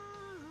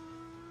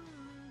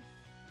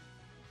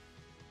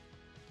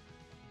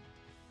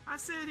 I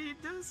said he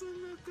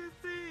doesn't look a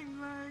thing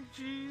like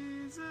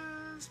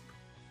Jesus.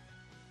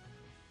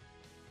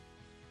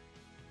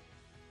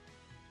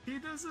 He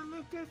doesn't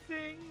look a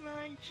thing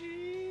like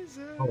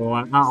Jesus.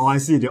 I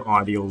see the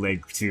audio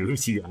link to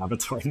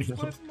Avatar now.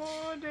 But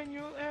more than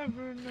you'll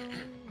ever know.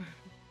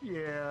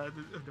 Yeah,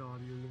 the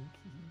audio link.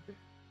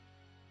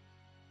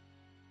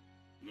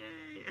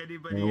 Yay!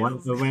 Anybody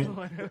else?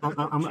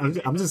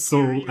 I'm just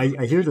so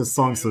I hear the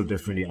song so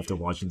differently after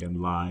watching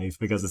them live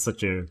because it's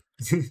such a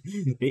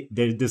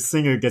the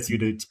singer gets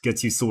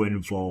you so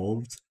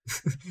involved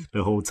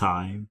the whole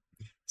time.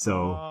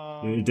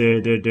 So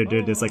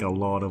there's like a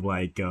lot of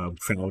like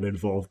crowd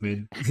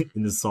involvement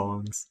in the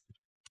songs.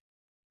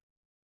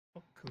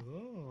 Oh,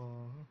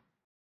 cool.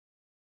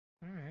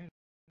 All right.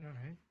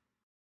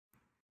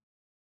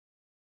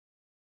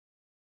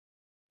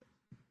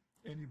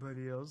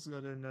 Anybody else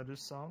got another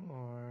song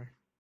or?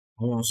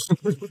 Oh.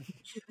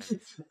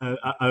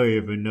 I don't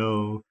even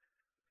know.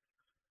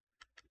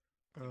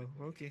 Oh,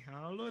 okay.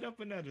 I'll load up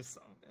another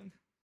song then.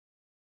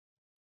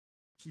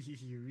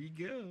 Here we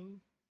go.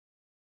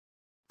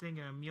 Think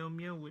Meow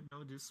Meow would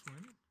know this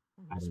one.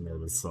 I don't know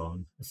this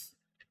song.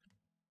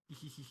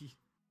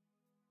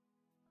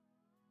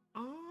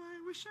 Oh,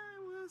 I wish I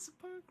was a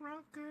punk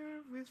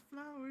rocker with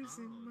flowers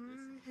in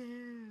my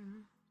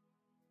hair.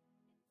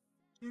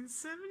 In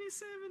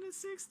 77 and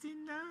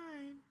 69,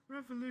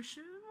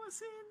 revolution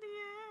was in the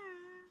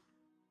air.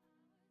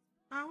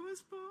 I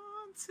was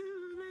born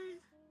too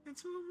late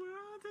into a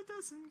world that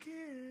doesn't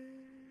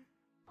care.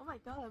 Oh my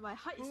god, my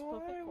height is Oh,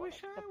 perfect I for wish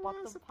the I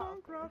bottom was a part.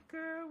 punk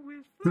rocker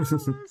with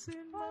flowers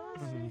in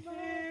my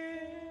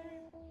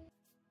hair.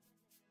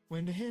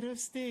 When the head of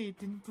state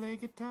didn't play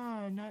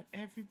guitar, not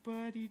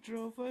everybody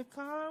drove a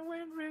car.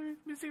 When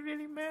music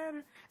really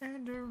mattered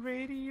and the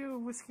radio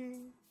was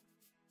king.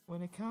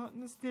 When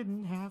accountants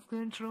didn't have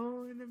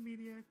control and the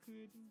media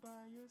couldn't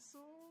buy your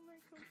soul,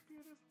 and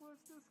computers were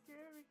so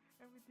scary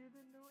and we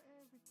didn't know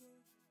everything.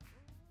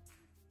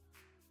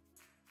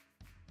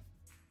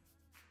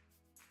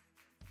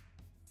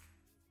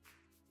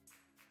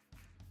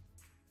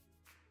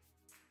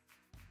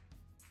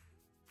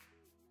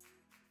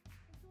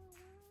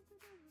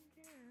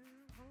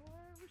 Oh,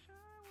 I wish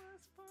I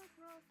was punk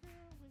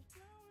rocker with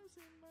flowers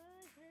in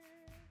my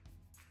hair.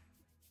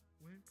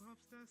 When pop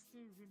stars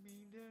still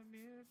remained a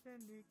myth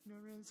and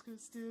ignorance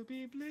could still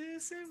be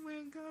bliss, and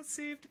when God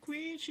saved the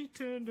queen, she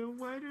turned a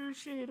whiter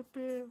shade of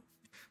pale.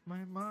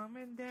 My mom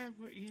and dad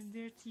were in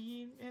their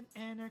teen, and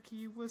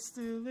anarchy was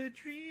still a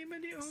dream,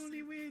 and the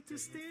only way to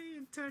stay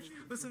in touch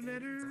was a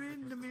letter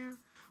in the mail.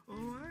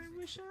 Oh, I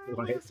wish I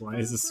was Why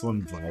is this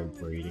one punk rocker with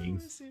vibrating?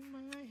 flowers in my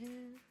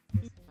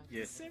hair.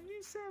 Yeah.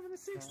 77 to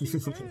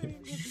 69,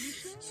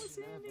 revolution was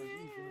in the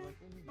air.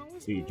 I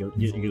was Dude, born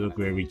you too look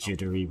very late.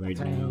 jittery right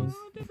now.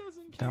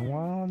 The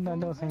world that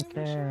doesn't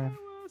care.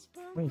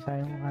 Wish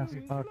I was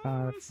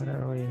podcast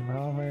with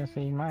flowers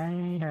in my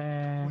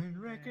hair. When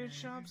record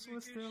shops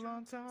were still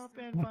on top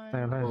and Let's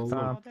finally saw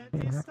stop. that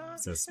they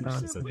stopped, It's and the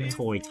a subway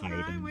toy full titan.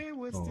 highway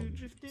was Oh. still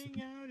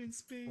drifting out in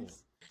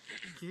space.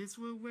 Kids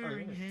were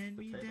wearing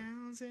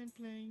hand-me-downs and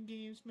playing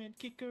games meant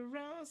kick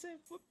arounds, and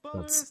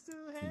footballers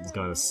still He's had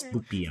got a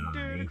spoopy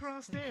dirt eye.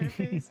 across their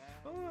face.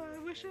 Oh, I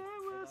wish I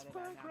was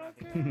punk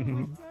rocker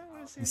with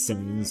flowers in my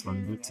Sends hair.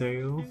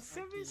 Undertale. In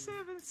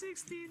 77,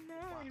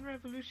 69,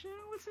 revolution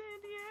was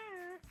in the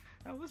air.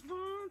 I was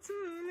born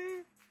too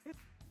late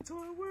into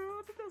a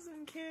world that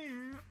doesn't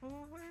care.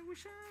 Oh, I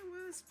wish I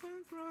was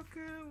punk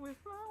rocker with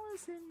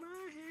flowers in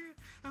my hair.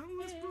 I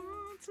was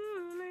born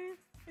too late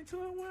into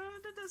a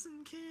world that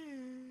doesn't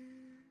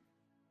care.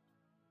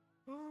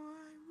 Oh,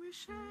 I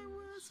wish I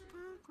was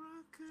punk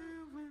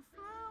rocker with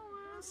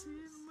flowers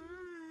in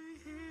my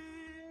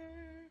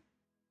hair.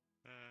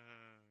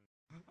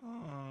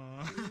 Oh,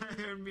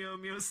 I heard Meow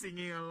Meow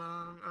singing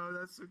along. Oh,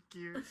 that's so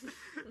cute.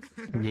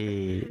 Yeah.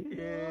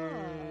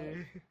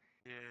 Yay.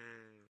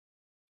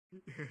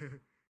 Yeah.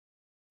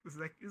 It's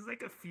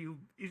like a feel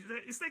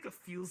it's like a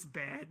feels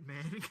bad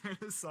man kind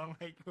of song,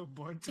 like you're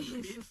born to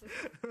lead.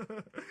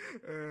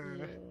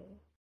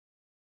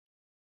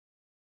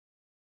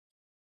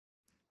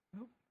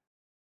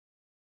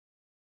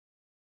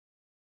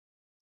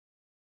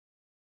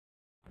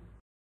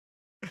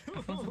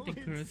 I found something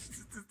cursed.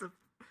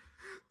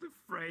 The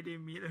Friday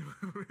meet at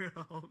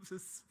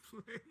warehouse's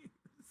place.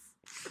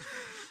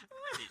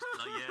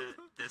 Not yet.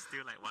 There's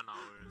still like 1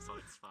 hour, so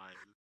it's fine.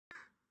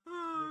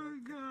 Oh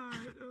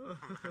god. Oh,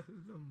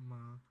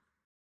 Lama.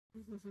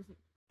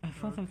 I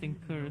found something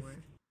cursed.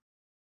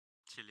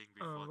 Chilling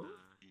before Oh.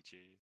 the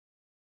DJ.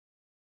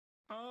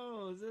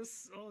 Oh,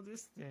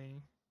 this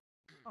thing.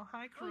 Oh,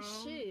 hi, Crow.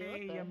 shit, what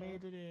Hey, the you hell?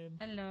 made it in.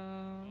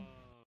 Hello.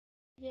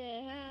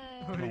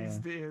 Yeah. What is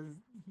Oh. this?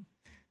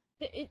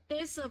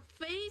 There's a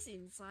face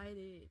inside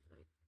it.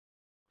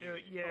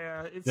 Like,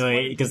 Yeah, it's No, one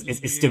of because the it's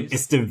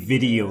DJs. the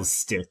video Yeah,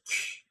 stick.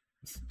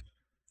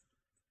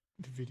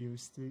 the video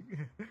stick.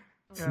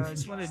 Yeah,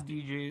 it's one of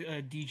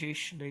DJ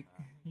Schlick.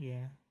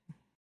 Yeah.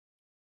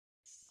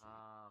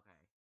 Okay.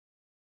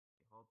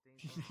 Hope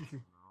things go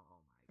on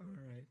now. Oh my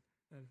god.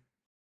 Alright.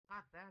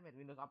 God damn it,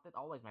 Windows Update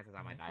always messes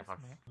up my diapers.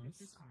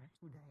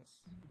 Who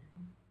does?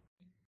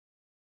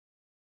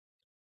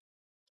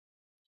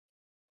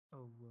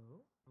 Oh,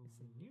 well. It's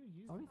a new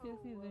user. How many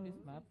CLC is in this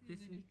map this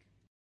week?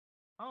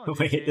 Oh,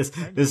 Wait, there's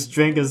this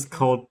drink is okay.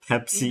 called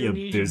Pepsi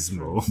Indonesian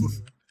Abysmal.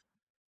 friends.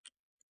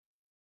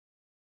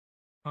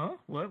 Huh?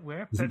 What?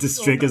 Where? This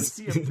drink is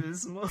Pepsi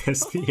Abysmal.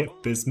 Pepsi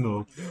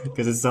Abysmal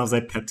because it sounds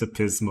like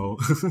Pepto-Bismol.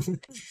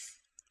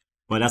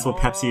 Well, that's what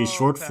Pepsi is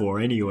short for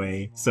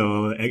anyway, Pepto-Bismol.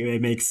 so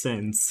it makes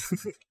sense.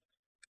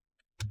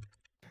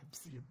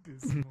 Pepsi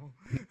Abysmal.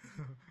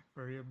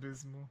 Very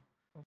abysmal.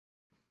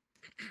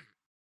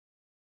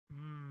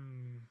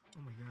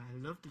 Oh my god, I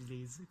love the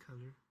laser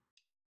color.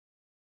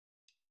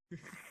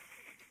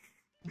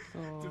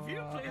 So, The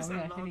view plays are we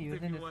unlocked actually if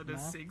using you this want to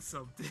map? sing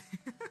something.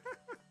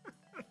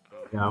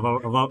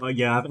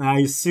 Yeah, I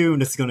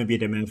assume it's gonna be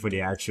the man for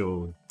the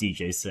actual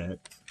DJ set.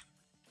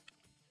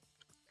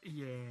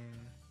 Yeah.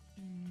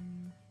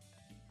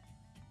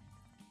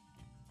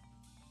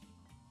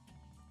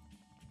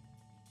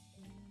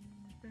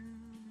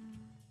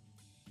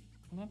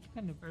 Map's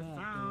kind of A bad.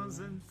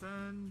 thousand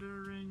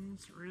thundering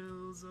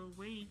thrills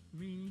await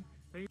me,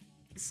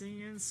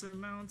 facing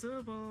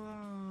insurmountable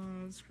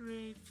odds.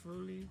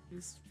 Gratefully,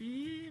 this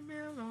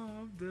female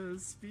of the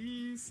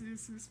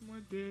species is more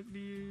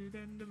deadly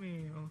than the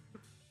male.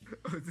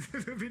 Oh,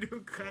 the video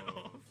cut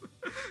off.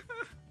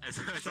 I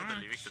saw the Shock,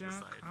 lyrics to the shock,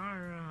 side.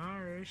 horror,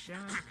 horror,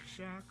 shock,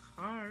 shock,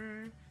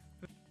 horror.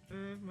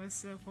 Let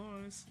myself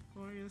horse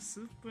for your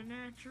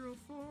supernatural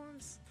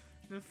force.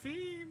 The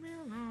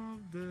female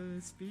of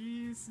the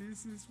species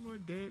is more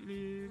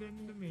deadly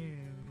than the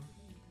male.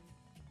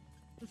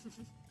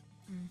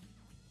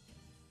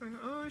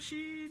 Oh,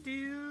 she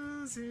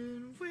deals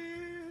in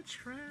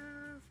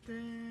witchcraft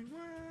and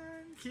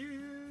one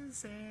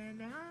kiss,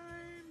 and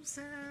I'm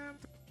sad.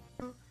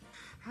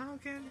 How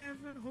can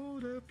heaven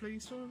hold a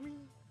place for me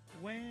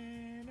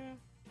when a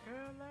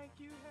girl like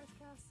you has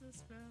cast a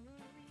spell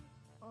on me?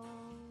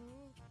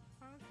 Oh,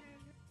 how can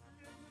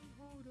heaven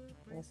hold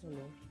a place for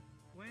me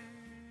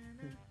when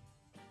a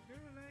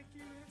girl like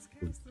you has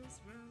cast a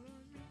spell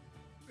on me?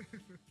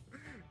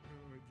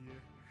 Oh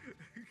dear.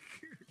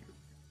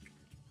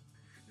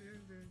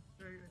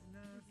 There's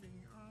nothing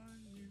on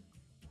you.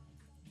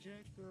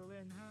 Jekyll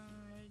and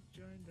Hyde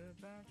join the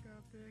back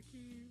of the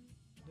queue.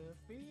 The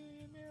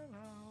female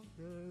of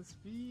the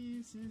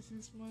species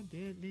is more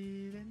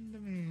deadly than the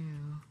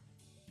male.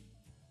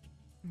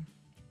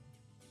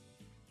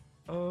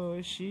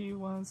 Oh, she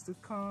wants to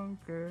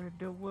conquer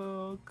the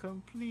world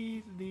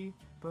completely,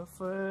 but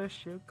first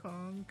she'll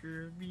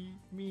conquer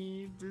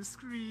me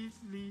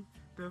discreetly.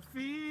 The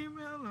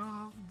female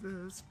of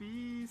the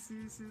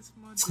species is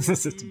more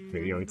This deadly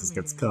video than just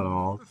the gets male. cut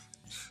off.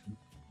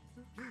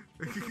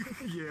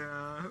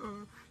 Yeah,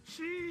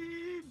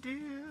 she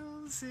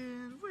deals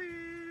in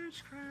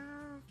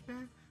witchcraft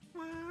and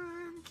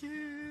one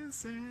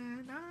kiss,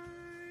 and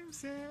I'm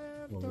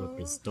sad. Oh, look,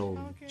 it's How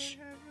can Doge.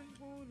 heaven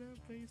hold a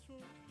place for me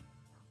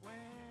when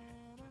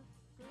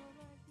a girl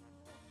like you?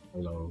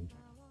 Hello.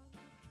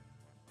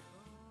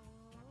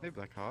 Hey,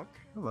 Blackhawk.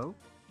 Hello.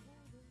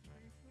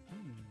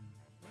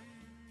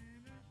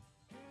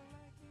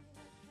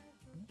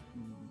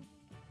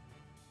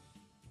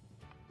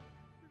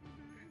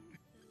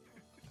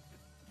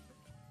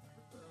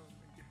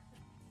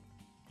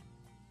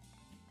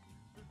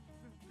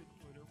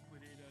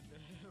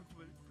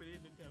 Put it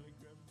in the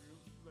Telegram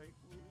group, like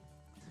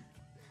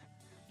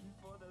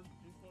before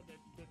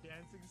the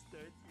dancing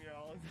starts, we're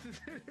all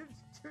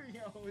doing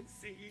our own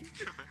singing.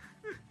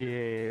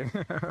 Yeah.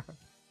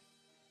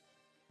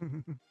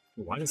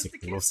 Why does It a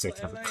was glow the stick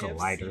kids have for LIFC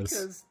colliders?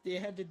 because they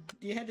had the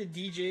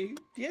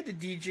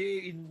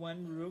DJ in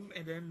one room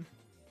and then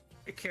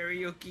a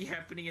karaoke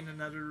happening in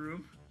another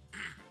room.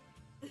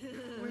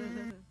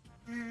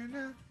 When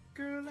a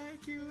girl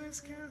like you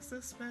has cast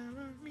a spell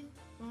on me,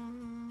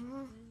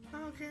 oh,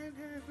 how can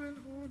heaven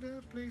hold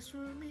a place for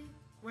me?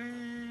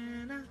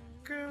 When a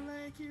girl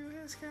like you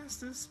has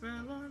cast a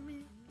spell on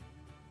me.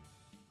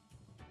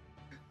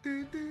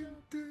 Dun, dun,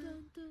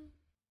 dun.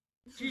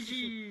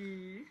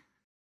 GG.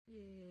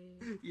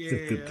 Yeah.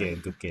 Good game,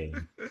 good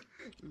game.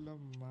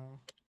 Lama.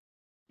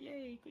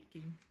 Yay, good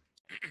game.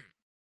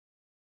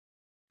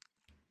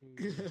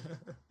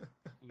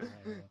 Yeah.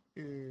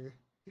 Yeah.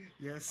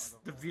 guess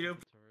the video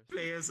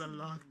player is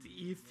unlocked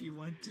if you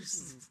want to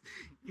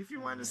if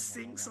you want to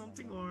sing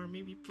something or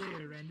maybe play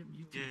a random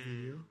YouTube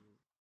video.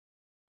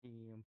 We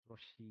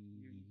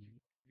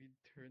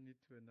turn it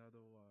to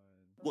another one.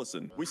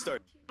 Listen, we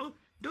start. Oh,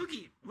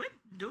 Dogi, what?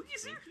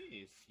 Dogi's here?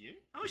 Is here?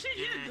 Oh shit,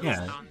 yeah, Yeah.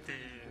 Dogi's Down there.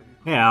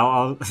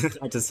 Yeah,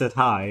 I just said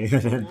hi.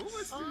 What was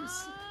this?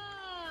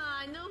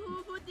 I know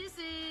who put this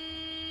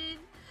in.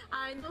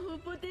 I know who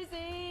put this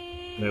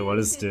in. Wait, what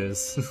is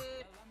this?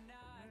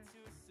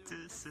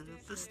 To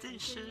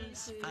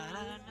superstitious, but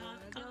I'm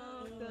not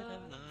gonna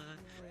learn.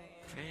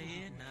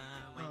 Praying I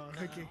Oh,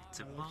 wake okay. up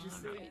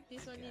tomorrow. Wait,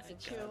 this one needs a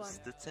chill one.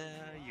 Just to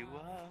tell you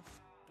off.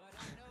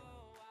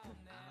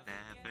 I'll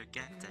never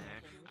get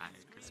there. I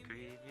could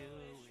scream you.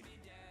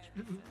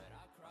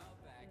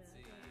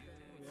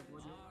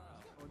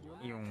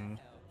 Yung.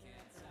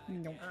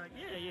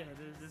 Yeah,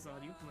 there's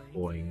audio playing.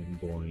 Boing,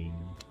 boing.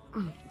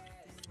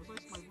 Also,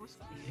 is my voice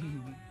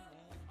clear?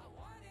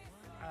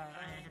 I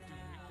had to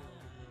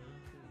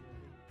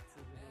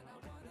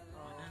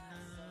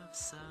Love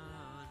so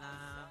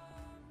long,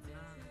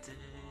 one day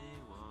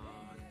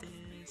won't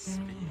this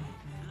be?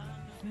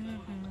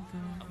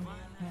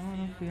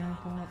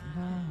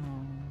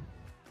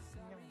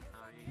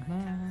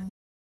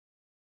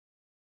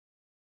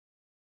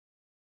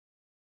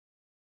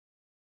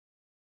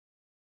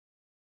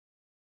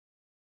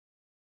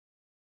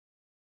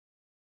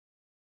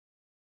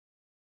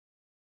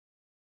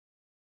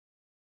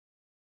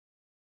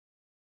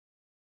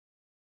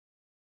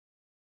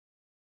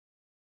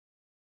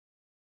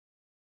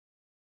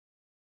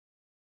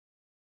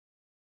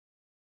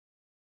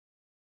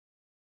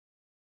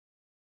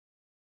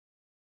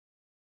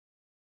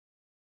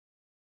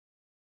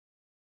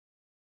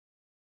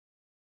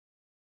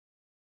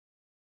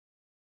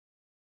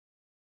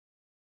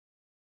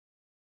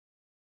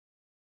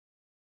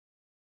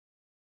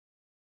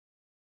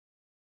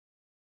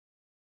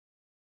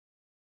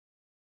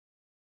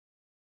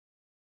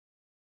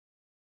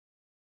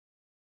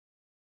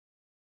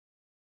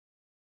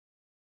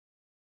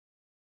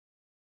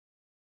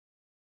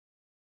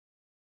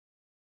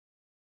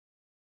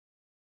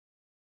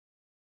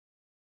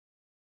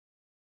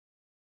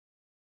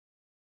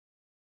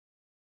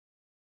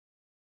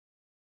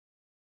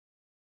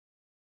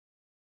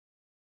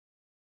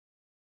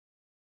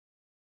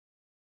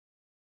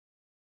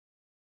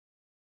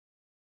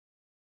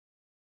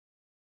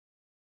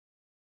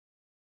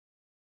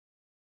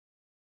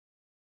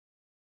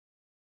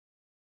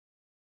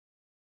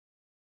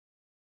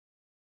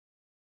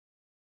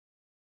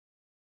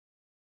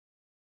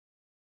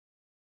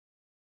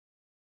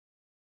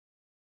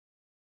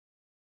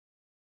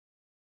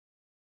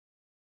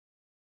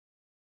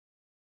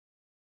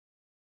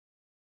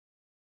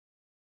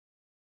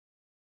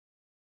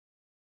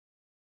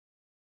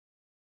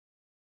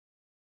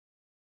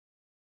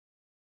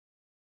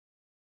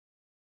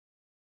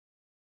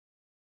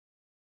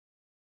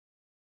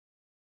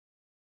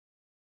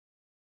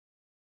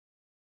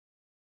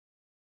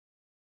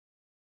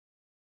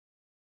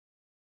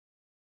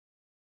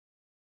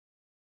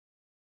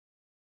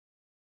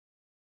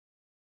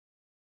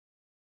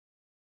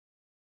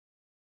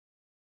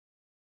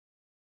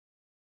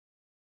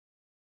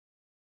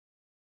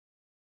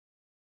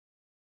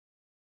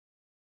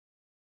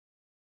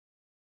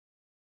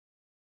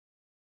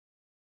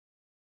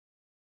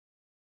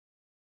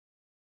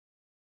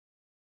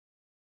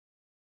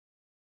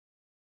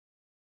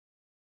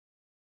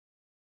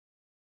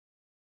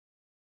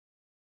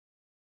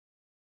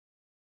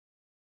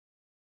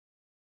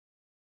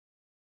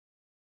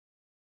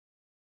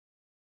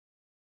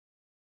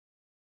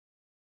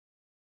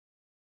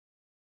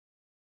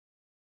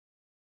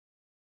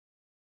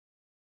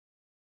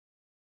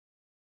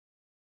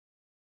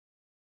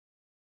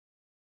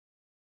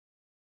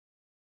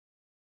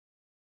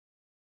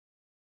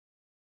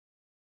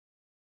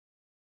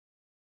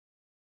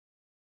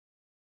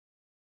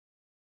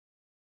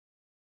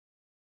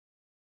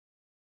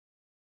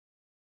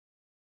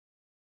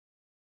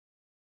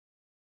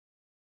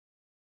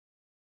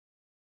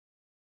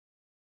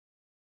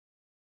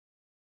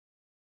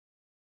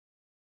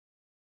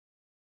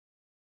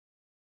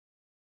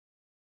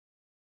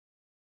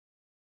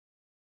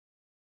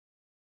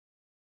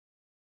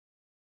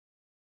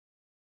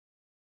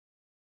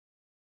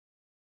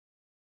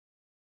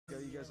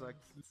 You guys like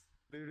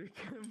literally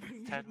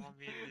 10 more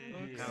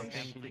minutes.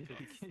 Okay.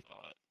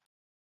 God.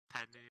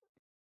 10 minutes.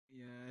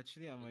 Yeah,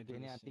 actually I might do the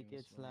same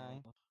tickets as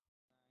well.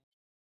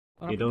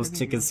 lang. Hey, those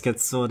tickets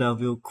get sold out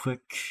real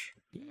quick.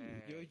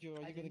 Yo, are you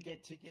gonna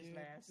get tickets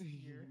last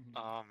year.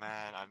 Oh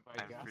man, I'm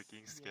gosh.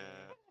 freaking scared.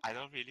 I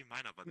don't really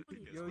mind about the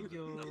tickets. Yo, but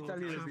yo. It's a little Come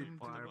bit to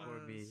far for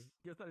us. me.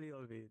 Just a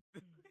little bit.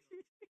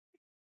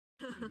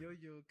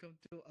 Yo, come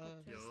to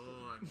us. Yo,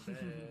 I'm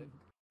dead.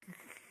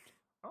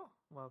 Oh,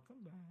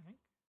 welcome back.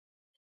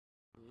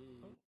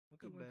 Hey,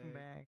 Welcome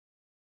back.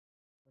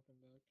 Welcome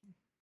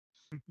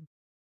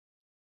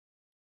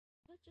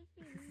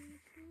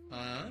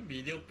back.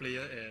 Video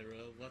player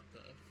error. What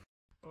the?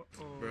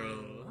 Uh-oh.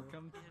 Bro.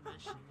 Come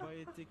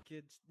buy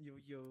tickets,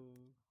 yo.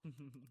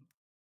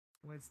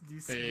 What's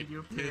this Hey,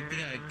 video do you think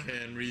I player?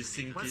 can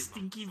resync What it?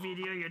 stinky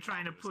video you're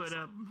trying to put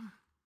up?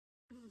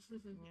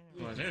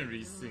 Oh, I'm trying to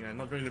resync. I'm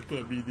not trying to put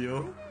a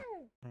video.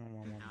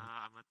 I'm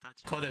a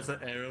touch. Cause there's an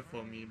error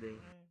for me, bro.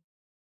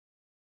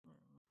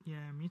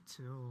 Yeah, me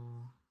too.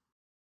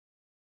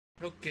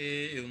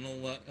 Okay, you know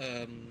what?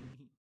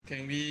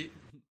 Can we?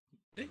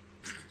 Eh?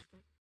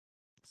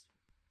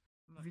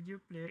 Video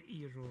player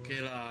error. Okay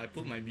lah, I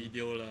put my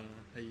video lah.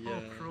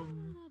 Oh,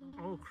 Chrome.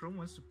 Oh, Chrome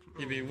wants to.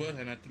 If it works,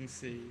 I nothing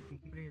say.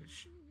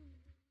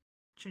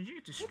 Changing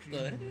it to What stream the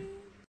mode. heck?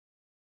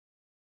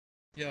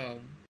 Yeah.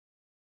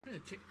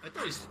 I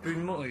thought it's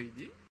stream mode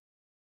already.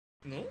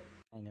 No?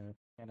 I know.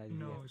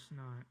 No, it's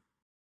not.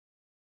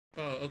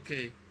 Oh,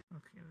 okay.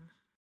 Okay.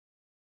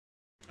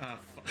 Ah,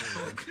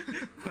 fuck.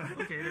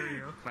 Okay, there we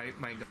go.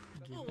 My god.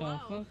 Oh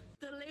wow,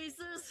 the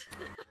lasers.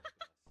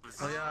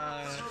 Oh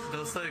yeah,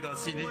 those you got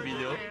seen this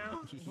video.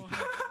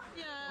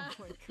 Yeah.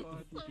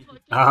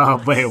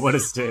 Ah, wait, what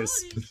is this?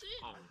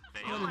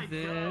 Oh,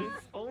 This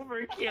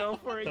overkill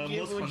for a The Give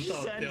most What You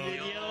fun Said hotel.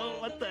 video.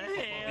 What the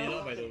hell?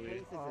 Villa, by the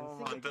way.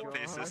 On the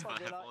basis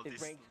I have all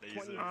these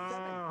lasers.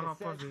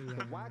 Oh,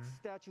 The wax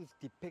statues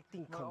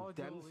depicting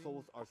condemned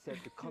souls are said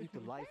to come to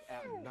life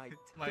at night.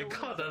 My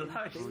god, the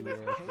light.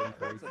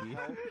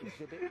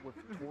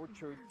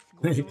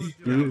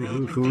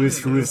 Who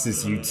is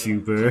this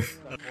YouTuber?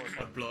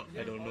 A blog,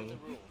 I don't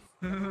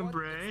know.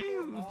 Bray?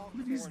 Who are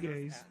these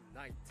guys?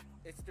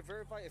 It's to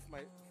verify if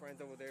my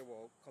friends over there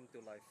will come to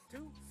life.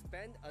 To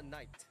spend a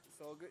night.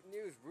 So good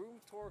news,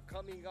 room tour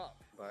coming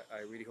up. But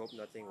I really hope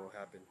nothing will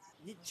happen.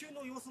 日中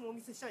の様子もお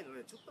見せしたいの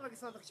で、ちょっとだけ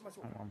参加しまし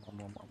ょう。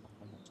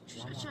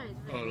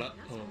 Oh, la.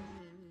 Oh.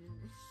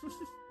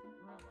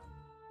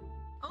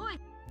 Oh my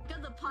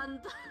god, the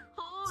panda.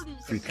 Holy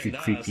shit.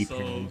 Creepy so-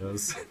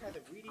 pandas. Had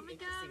a really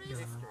interesting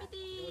history.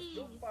 It was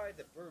built by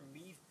the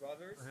Burmese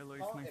brothers. Hello,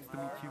 Paul it's nice and to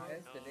meet Mark, you.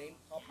 hence the name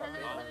Papa Hello,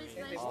 Bear. it's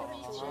And nice they to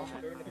also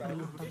meet learn you.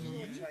 about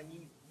traditional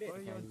Chinese myths.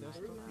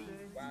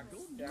 Burmese wax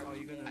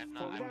statues.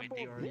 I'm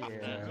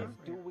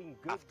waiting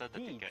after the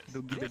tickets.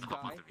 This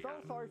guy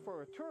felt sorry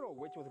for a turtle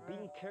which was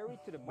being carried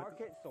to the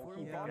market, so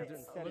he bought it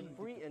and set it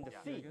free in the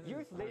sea.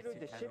 Years later,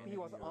 the ship he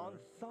was on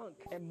sunk,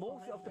 and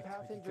most of the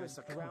passengers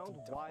drowned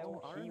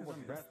while he was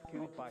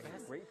rescued by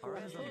his grateful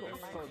turtle.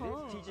 So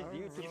this teaches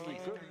you to be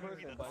a good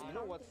person, but you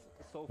know what's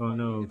so Oh funny?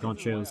 no, This is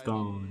Gonchao's why I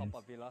live in gone.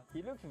 Papa Villa.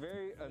 He looks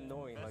very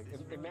annoying. Like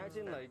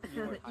imagine like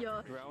you were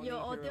drowning your here,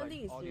 audio like,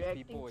 link is all these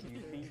reacting people, to and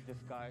you see this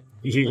guy.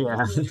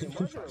 Yeah.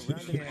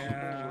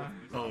 Yeah.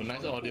 Oh,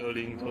 nice audio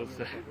link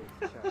also.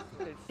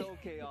 It's so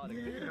chaotic.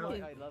 This is why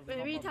I love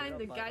Every Papa time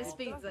the Villa, guy but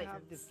speaks, also like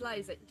have this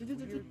slides like. vibe,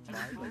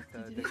 like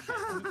the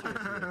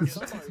features.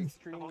 Some are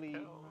extremely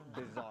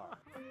bizarre.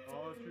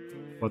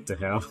 What the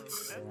hell?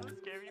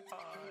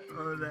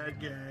 Oh, that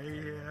guy,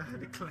 yeah.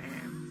 The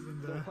clams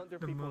and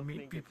the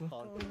mermaid people.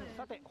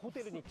 さて、ホ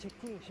テルにチェッ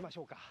クインしまし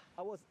ょうか。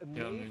I was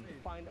Yeah, amazed man. to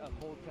find a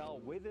hotel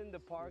within the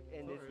park,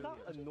 and it's not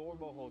a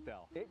normal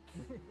hotel. It's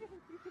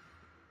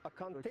a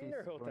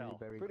container hotel.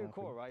 Pretty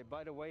cool, right?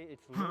 By the way,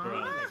 it's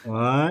literally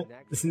What?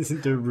 next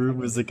The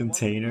room is a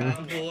container.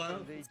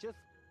 They just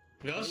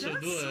We all should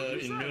do a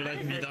in real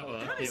life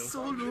meetup here.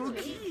 So low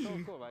It's key. so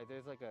cool, right?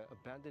 There's like an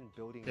abandoned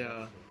building. Yeah. next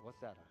to it. What's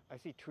that? I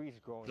see trees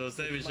growing. So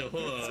say we should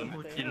hold a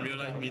in real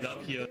life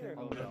meetup here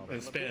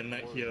and spend a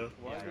night here.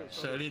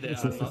 Surely there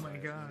are Oh not my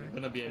god.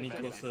 gonna be any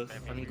ghosts,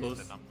 funny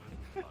ghosts.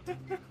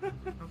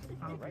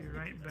 I'll be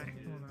right back.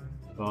 Hold on.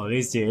 Well, at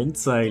least the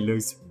inside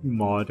looks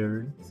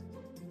modern.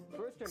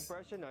 First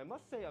impression, I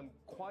must say I'm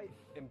quite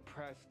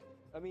impressed.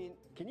 I mean,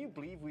 can you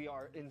believe we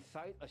are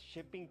inside a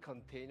shipping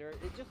container?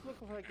 It just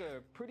looks like a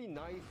pretty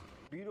nice,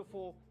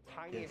 beautiful,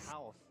 tiny Yes.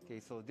 house. Okay,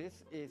 so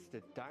this is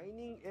the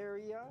dining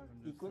area,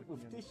 equipped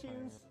with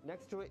tissues.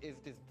 Next to it is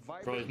this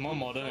vibrant Bro, it's more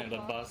modern than the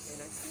sofa, bus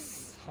and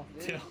I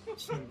think hotel.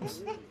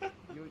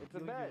 it's a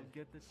bed.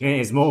 Yeah,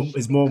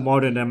 it's more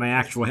modern than my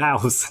actual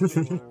house.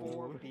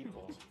 4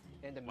 people.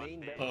 And the main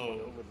bed Oh,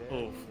 is over there. oh,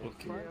 In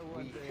okay. front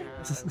we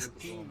have the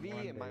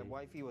TV, and my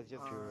wifey was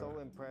just so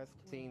impressed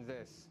seeing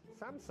this.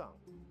 Samsung.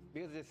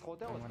 Because this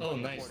hotel is Oh,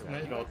 quite nice, affordable.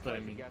 nice You router, I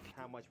guys mean. guess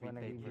how much we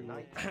pay per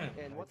night.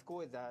 And what's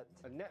cool is that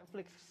a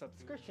Netflix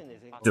subscription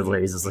is included. The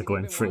lasers are We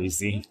going even watch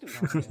crazy.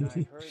 YouTube, and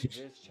I heard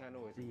this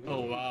channel is Oh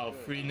really wow, good.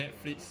 free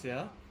Netflix,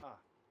 yeah?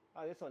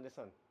 This one.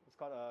 It's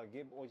called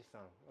Gib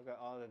Oji-san. Look at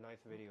all the nice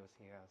videos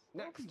he has.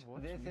 Next, this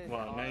is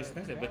Wow, nice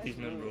our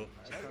advertisement, bro.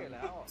 guest room. Check it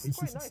out. It's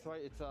quite nice,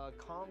 right? It's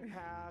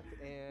compact,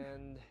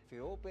 and if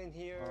you open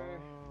here,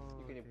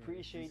 you can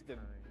appreciate the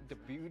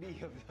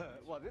beauty of the.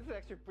 Well, this is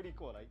actually pretty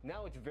cool. Like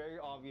now, it's very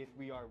obvious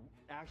we are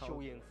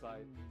actually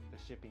inside the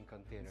shipping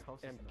container,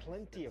 and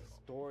plenty of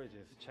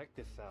storages. Check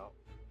this out.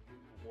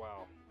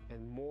 Wow.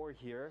 And more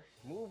here.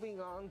 Moving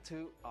on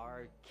to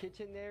our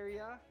kitchen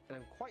area, and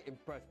I'm quite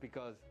impressed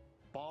because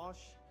Bosch,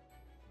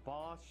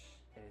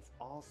 and it's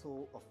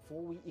also a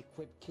fully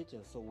equipped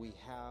kitchen. So we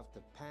have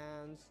the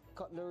pans,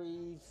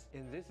 cutleries,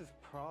 and this is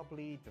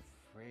probably the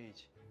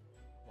fridge.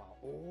 Wow.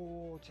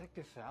 Oh, check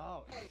this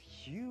out. It's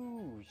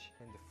huge.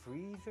 And the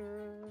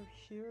freezer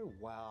here.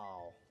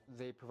 Wow.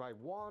 They provide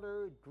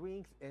water,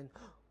 drinks, and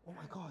oh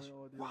my gosh.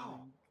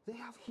 Wow. They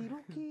have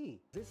hiroki.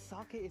 This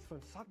sake is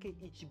from Sake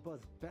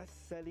Ichiba's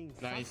best-selling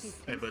Nice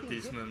sake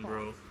advertisement, gift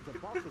bro. box. The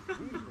box is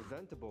really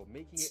presentable,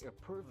 making it a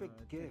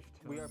perfect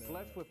gift. We are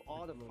blessed with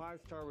all the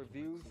 5-star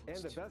reviews, and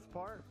the best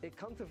part, it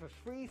comes with a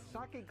free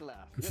sake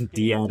glass.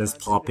 The ad is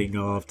popping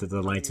off, the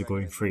lights are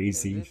going And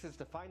crazy. this is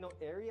the final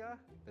area,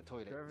 the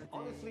toilet.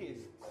 Honestly,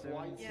 it's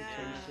quite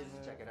spacious.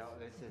 Check it out.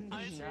 This is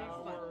the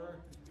shower,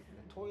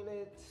 the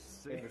toilet,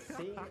 and the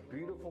sink.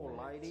 Beautiful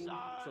lighting.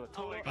 So the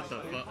toilet. What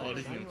the fuck? All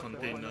this in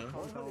container.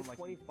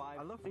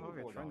 I love how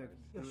we're trying to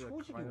do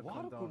a climate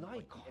countdown.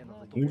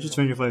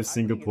 125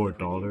 Singapore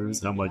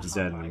dollars? How much is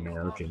that in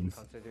American?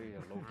 Considering the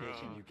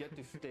location, you get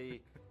to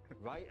stay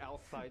right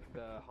outside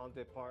the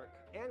haunted park,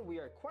 and we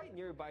are quite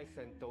nearby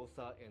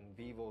Sentosa and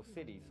Vivo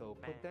City, so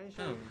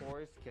potentially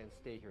tourists can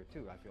stay here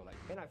too, I feel like.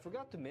 And I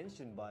forgot to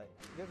mention, but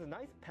there's a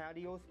nice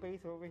patio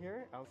space over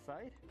here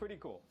outside. Pretty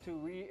cool. To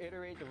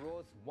reiterate the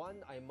rules,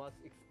 1, I must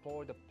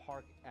explore the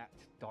park at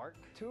dark.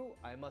 2,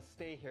 I must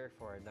stay here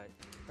for a night.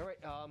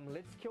 Alright,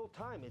 let's kill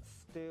time. It's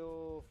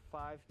still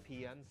 5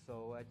 p.m,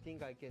 so I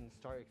think I can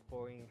start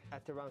exploring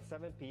at around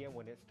 7 p.m.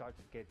 when it starts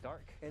to get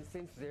dark. And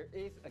since there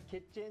is a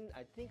kitchen,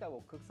 I think I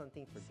will cook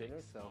something for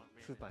dinner, so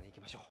スーパーに行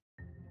きましょう.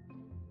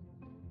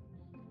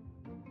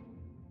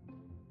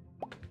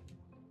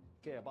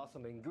 Okay, I bought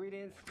some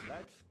ingredients.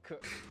 Let's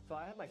cook. So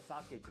I have my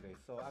sake today.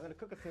 So I'm gonna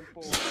cook a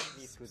simple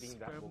Japanese cuisine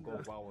that will go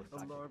well with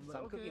sake. So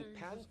I'm cooking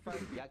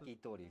pan-fried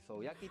yakitori.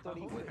 So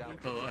yakitori without.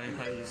 Oh, I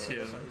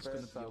here.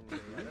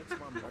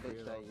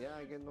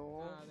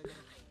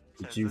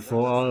 Did you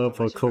fall out of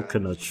a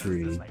coconut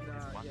tree?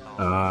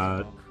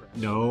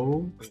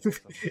 No.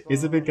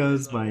 Is it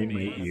because my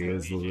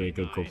ears look like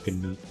a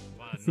coconut?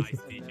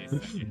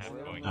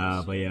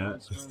 But yeah,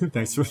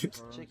 thanks for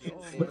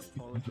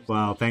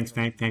wow, thanks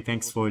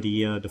for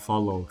the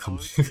follow. Come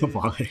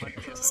on.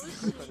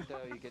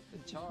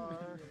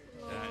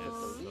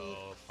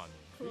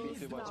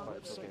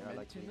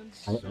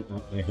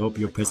 I hope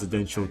your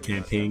presidential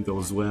campaign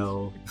goes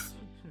well.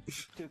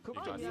 To cook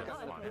a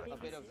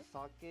bit of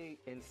sake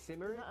and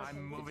simmer.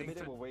 I'm moving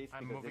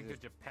to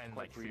Japan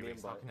like 3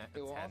 weeks.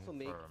 It will also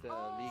make the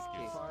leek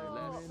taste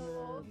less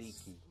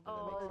leaky.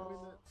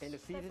 And the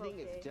seasoning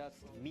is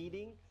just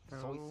meating,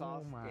 soy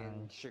sauce,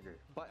 and sugar.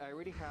 But I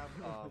already have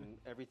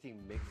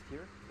everything mixed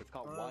here. It's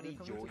called wadi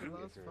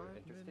joyu if you're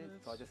interested.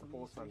 So I'll just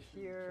pour some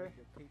here,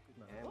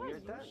 and we're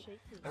done.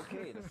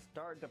 Okay, let's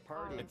start the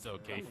party. It's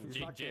okay.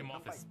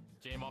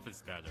 J-Moff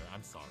is better.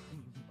 I'm sorry.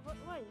 Why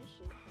are you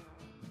shaking?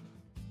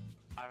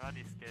 I'm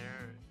already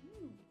scared.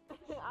 I'm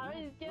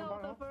already scared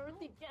of the first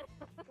ticket.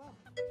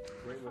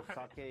 Great with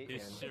sake.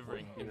 He's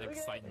shivering in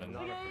excitement.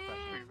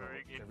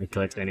 I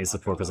collect any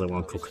support because I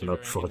want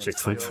Coconut Project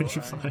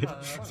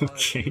 2025.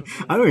 Okay,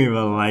 I don't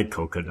even like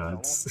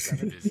coconuts.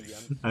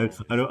 I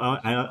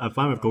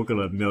find with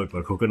coconut milk,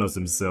 but coconuts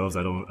themselves,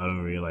 I don't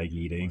really like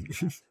eating.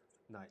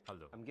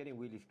 I'm getting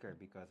really scared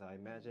because I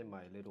imagine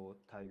my little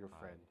tiger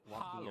friend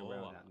walking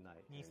around at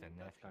night. And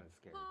that's kind of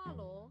scary.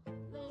 Hello,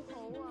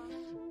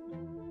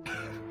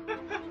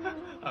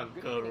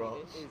 Uncle Rob.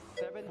 It is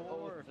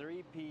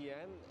 7:03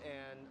 p.m.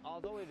 and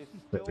although it is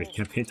still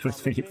Campaign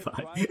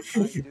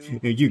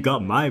 2025. You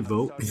got my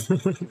vote.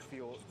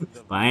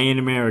 But I ain't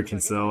American,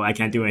 so I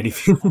can't do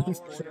anything.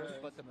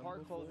 But the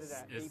park closes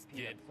at 8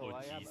 p.m. so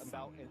I have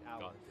about an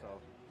hour. So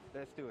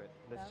let's do it.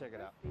 Let's check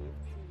it out.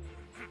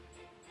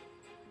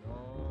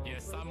 Yeah,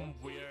 some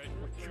weird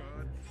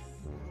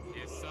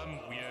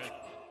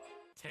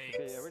takes.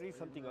 Okay, already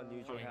something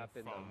unusual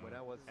happened when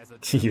I was.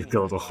 You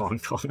go to Hong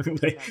Kong.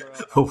 Like,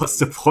 what's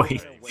the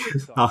point?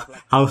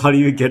 How do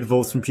you get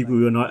votes from people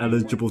who are not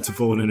eligible to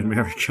vote in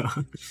America?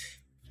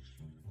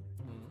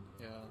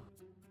 Yeah.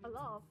 A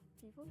lot of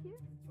people here?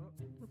 A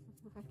few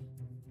people.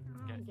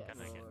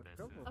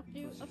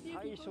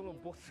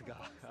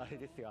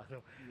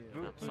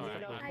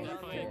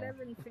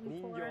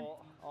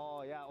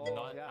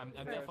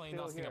 I'm definitely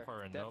not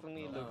Singaporean.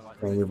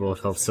 Only will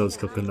help sales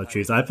coconut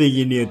trees. I think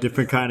you need a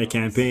different kind of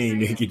campaign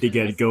to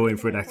get going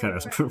for that kind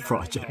of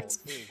project.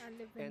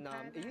 And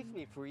it used to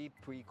be free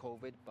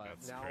pre-COVID, but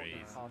now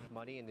it costs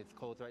money and it's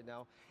closed right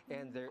now.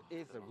 And there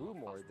is a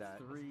rumor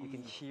that you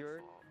can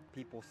hear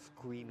people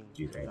screaming.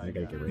 Dude, I gotta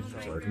get ready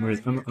for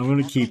work. I'm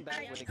gonna keep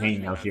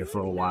hanging out here for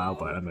a while,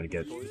 but I'm gonna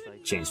get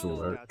changed for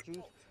work.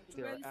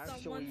 There are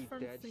actually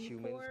dead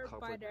humans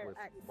covered with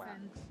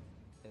wax.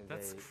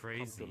 That's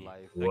crazy.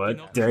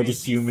 What? Dead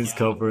humans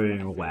covered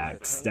in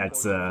wax?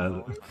 That's That's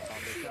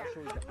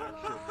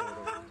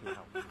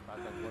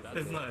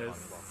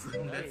nice.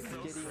 That's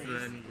so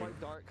strange.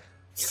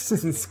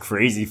 it's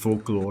crazy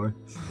folklore.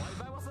 What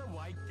if I was a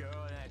white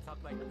girl and I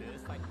talked like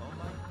this? Like,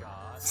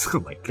 Oh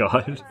my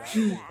god.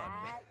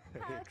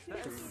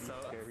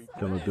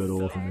 I'm a good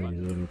old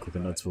familiar living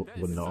coconuts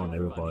would not on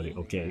everybody.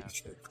 Okay.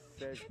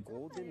 says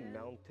Golden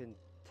Mountain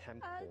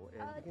Temple,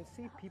 and you can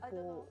see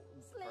people.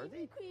 Are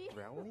they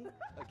drowning?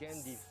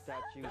 Again, these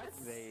statues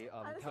they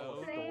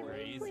tell a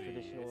story,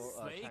 traditional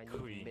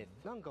Chinese myth.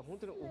 なんか本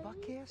当にお化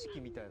け屋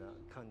敷みたいな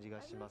感じ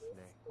がします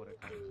ね。これ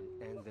感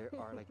じ。And there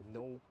are like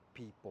no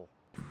people.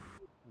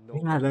 No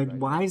Yeah, like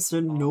why is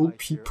there no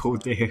people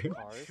there?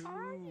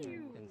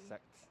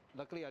 Insects.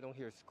 Luckily, I don't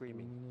hear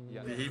screaming.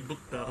 Yeah. He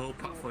booked the whole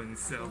park for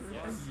himself.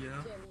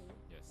 Yeah.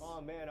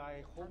 Oh man,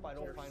 I hope I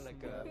don't find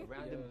like a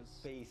random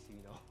face,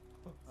 you know.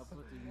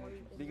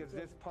 Because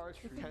this park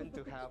tend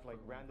to have like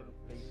random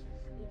faces.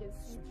 You can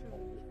see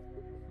through.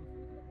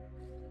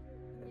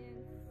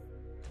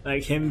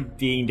 Like him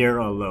being there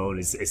alone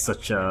is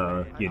such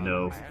a, you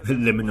know,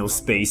 liminal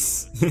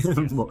space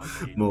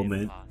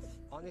moment.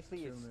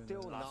 Honestly, it's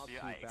still not too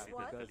bad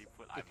because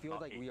it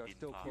feels like we are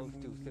still close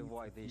to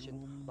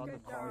civilization. Lots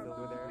of cars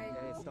over there, and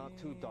it's not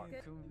too dark.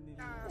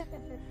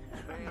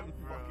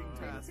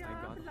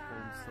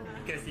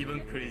 It gets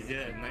even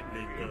crazier at night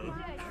later.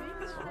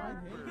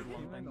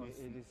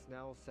 It is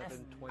now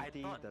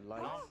 7:20. The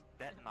lights.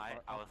 That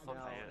night I was so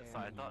tired, so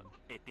I thought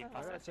 18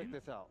 plus. Alright, check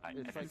this out.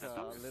 It's like a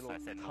little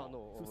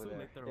tunnel over there,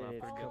 and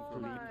it's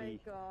completely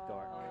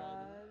dark.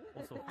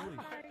 Also, holy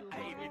shit. I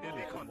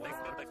immediately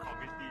contacted the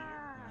committee.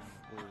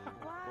 Oh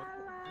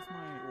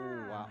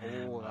wow!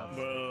 Oh, that's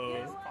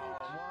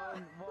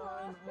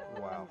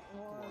wow.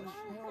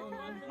 One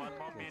more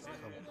minute. It's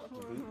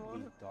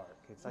completely dark.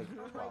 It's like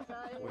wow.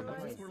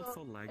 Why is this world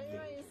so laggy?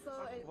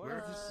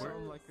 We're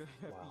like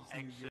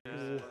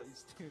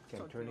Okay,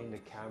 I'm turning the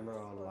camera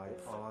light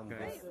on.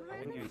 But I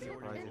wouldn't be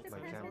surprised if my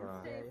camera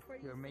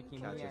You're making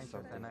me catches anxious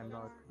something. and I'm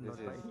not This is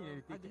liking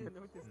anything.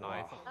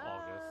 9th of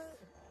August.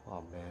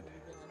 oh man.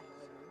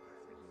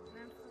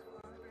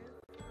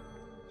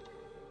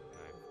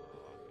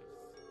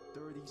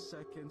 30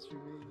 seconds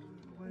remaining.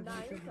 I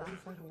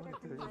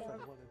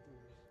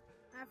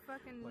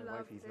fucking My love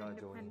wife is the not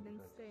joining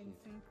Independence because Day in she's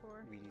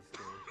Singapore. really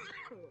scared.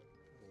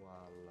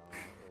 Voila.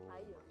 Oh my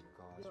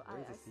gosh.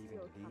 Where is this even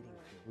leading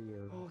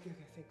to? Oh, okay,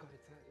 thank God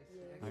it's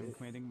I'm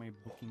quitting my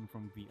booking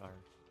from VR.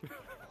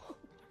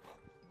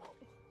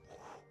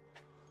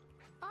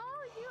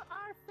 Oh, you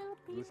are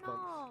Filipino.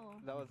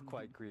 Goosebumps. That was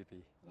quite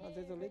creepy. Oh,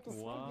 there's a little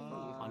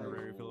Wow,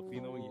 honorary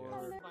Filipino,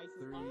 yes.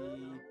 3,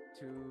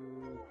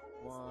 2,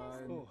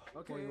 1.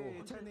 Okay,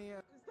 10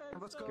 a.m.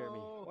 Let's go. Scare me.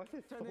 Why is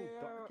it so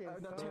dark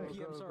not inside? 10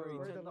 p.m. Sorry,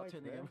 not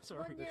 10 a.m.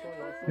 Sorry.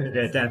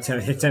 Yeah, that's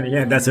 10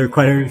 again. That's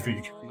quite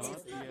horrific.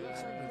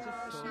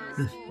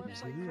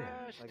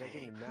 Like I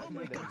can imagine them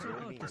moving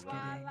around It's not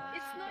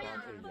at 12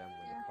 a.m. when the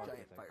park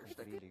is like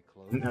completely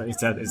closed. No,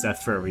 is that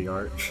furry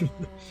art?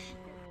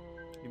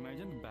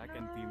 Imagine the back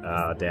end team.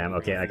 Oh damn.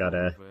 Okay, I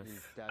gotta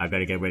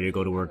get ready to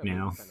go to work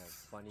now. Kind of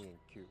funny and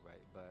cute, right?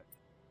 But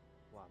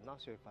wow, I'm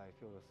not sure if I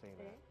feel the same.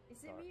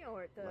 Is it me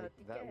or the Like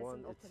ticket that hasn't one,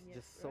 opened it's yet,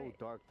 just so right?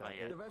 dark that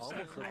yeah. it almost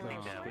looks I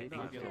think they're like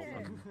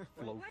waiting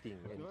floating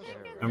in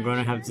air. I'm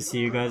gonna have to see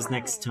you guys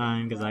next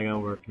time because I gotta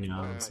work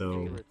now.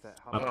 So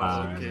bye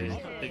bye. Okay,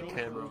 take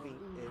care, bro.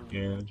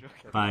 Yeah.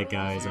 Bye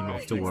guys. I'm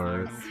off to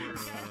work.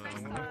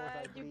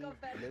 You got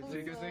back. See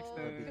you guys next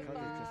time. Because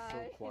it's just so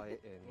quiet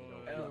and you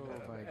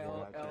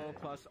know, L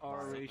plus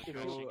R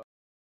ratio.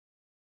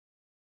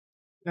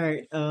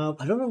 Alright,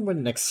 I don't know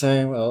when next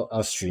time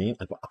I'll stream.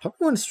 I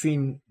probably want to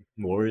stream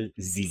more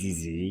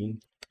ZZZ,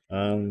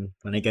 when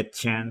I get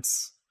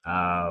chance.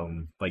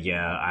 But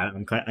yeah, I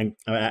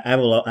have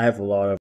a lot of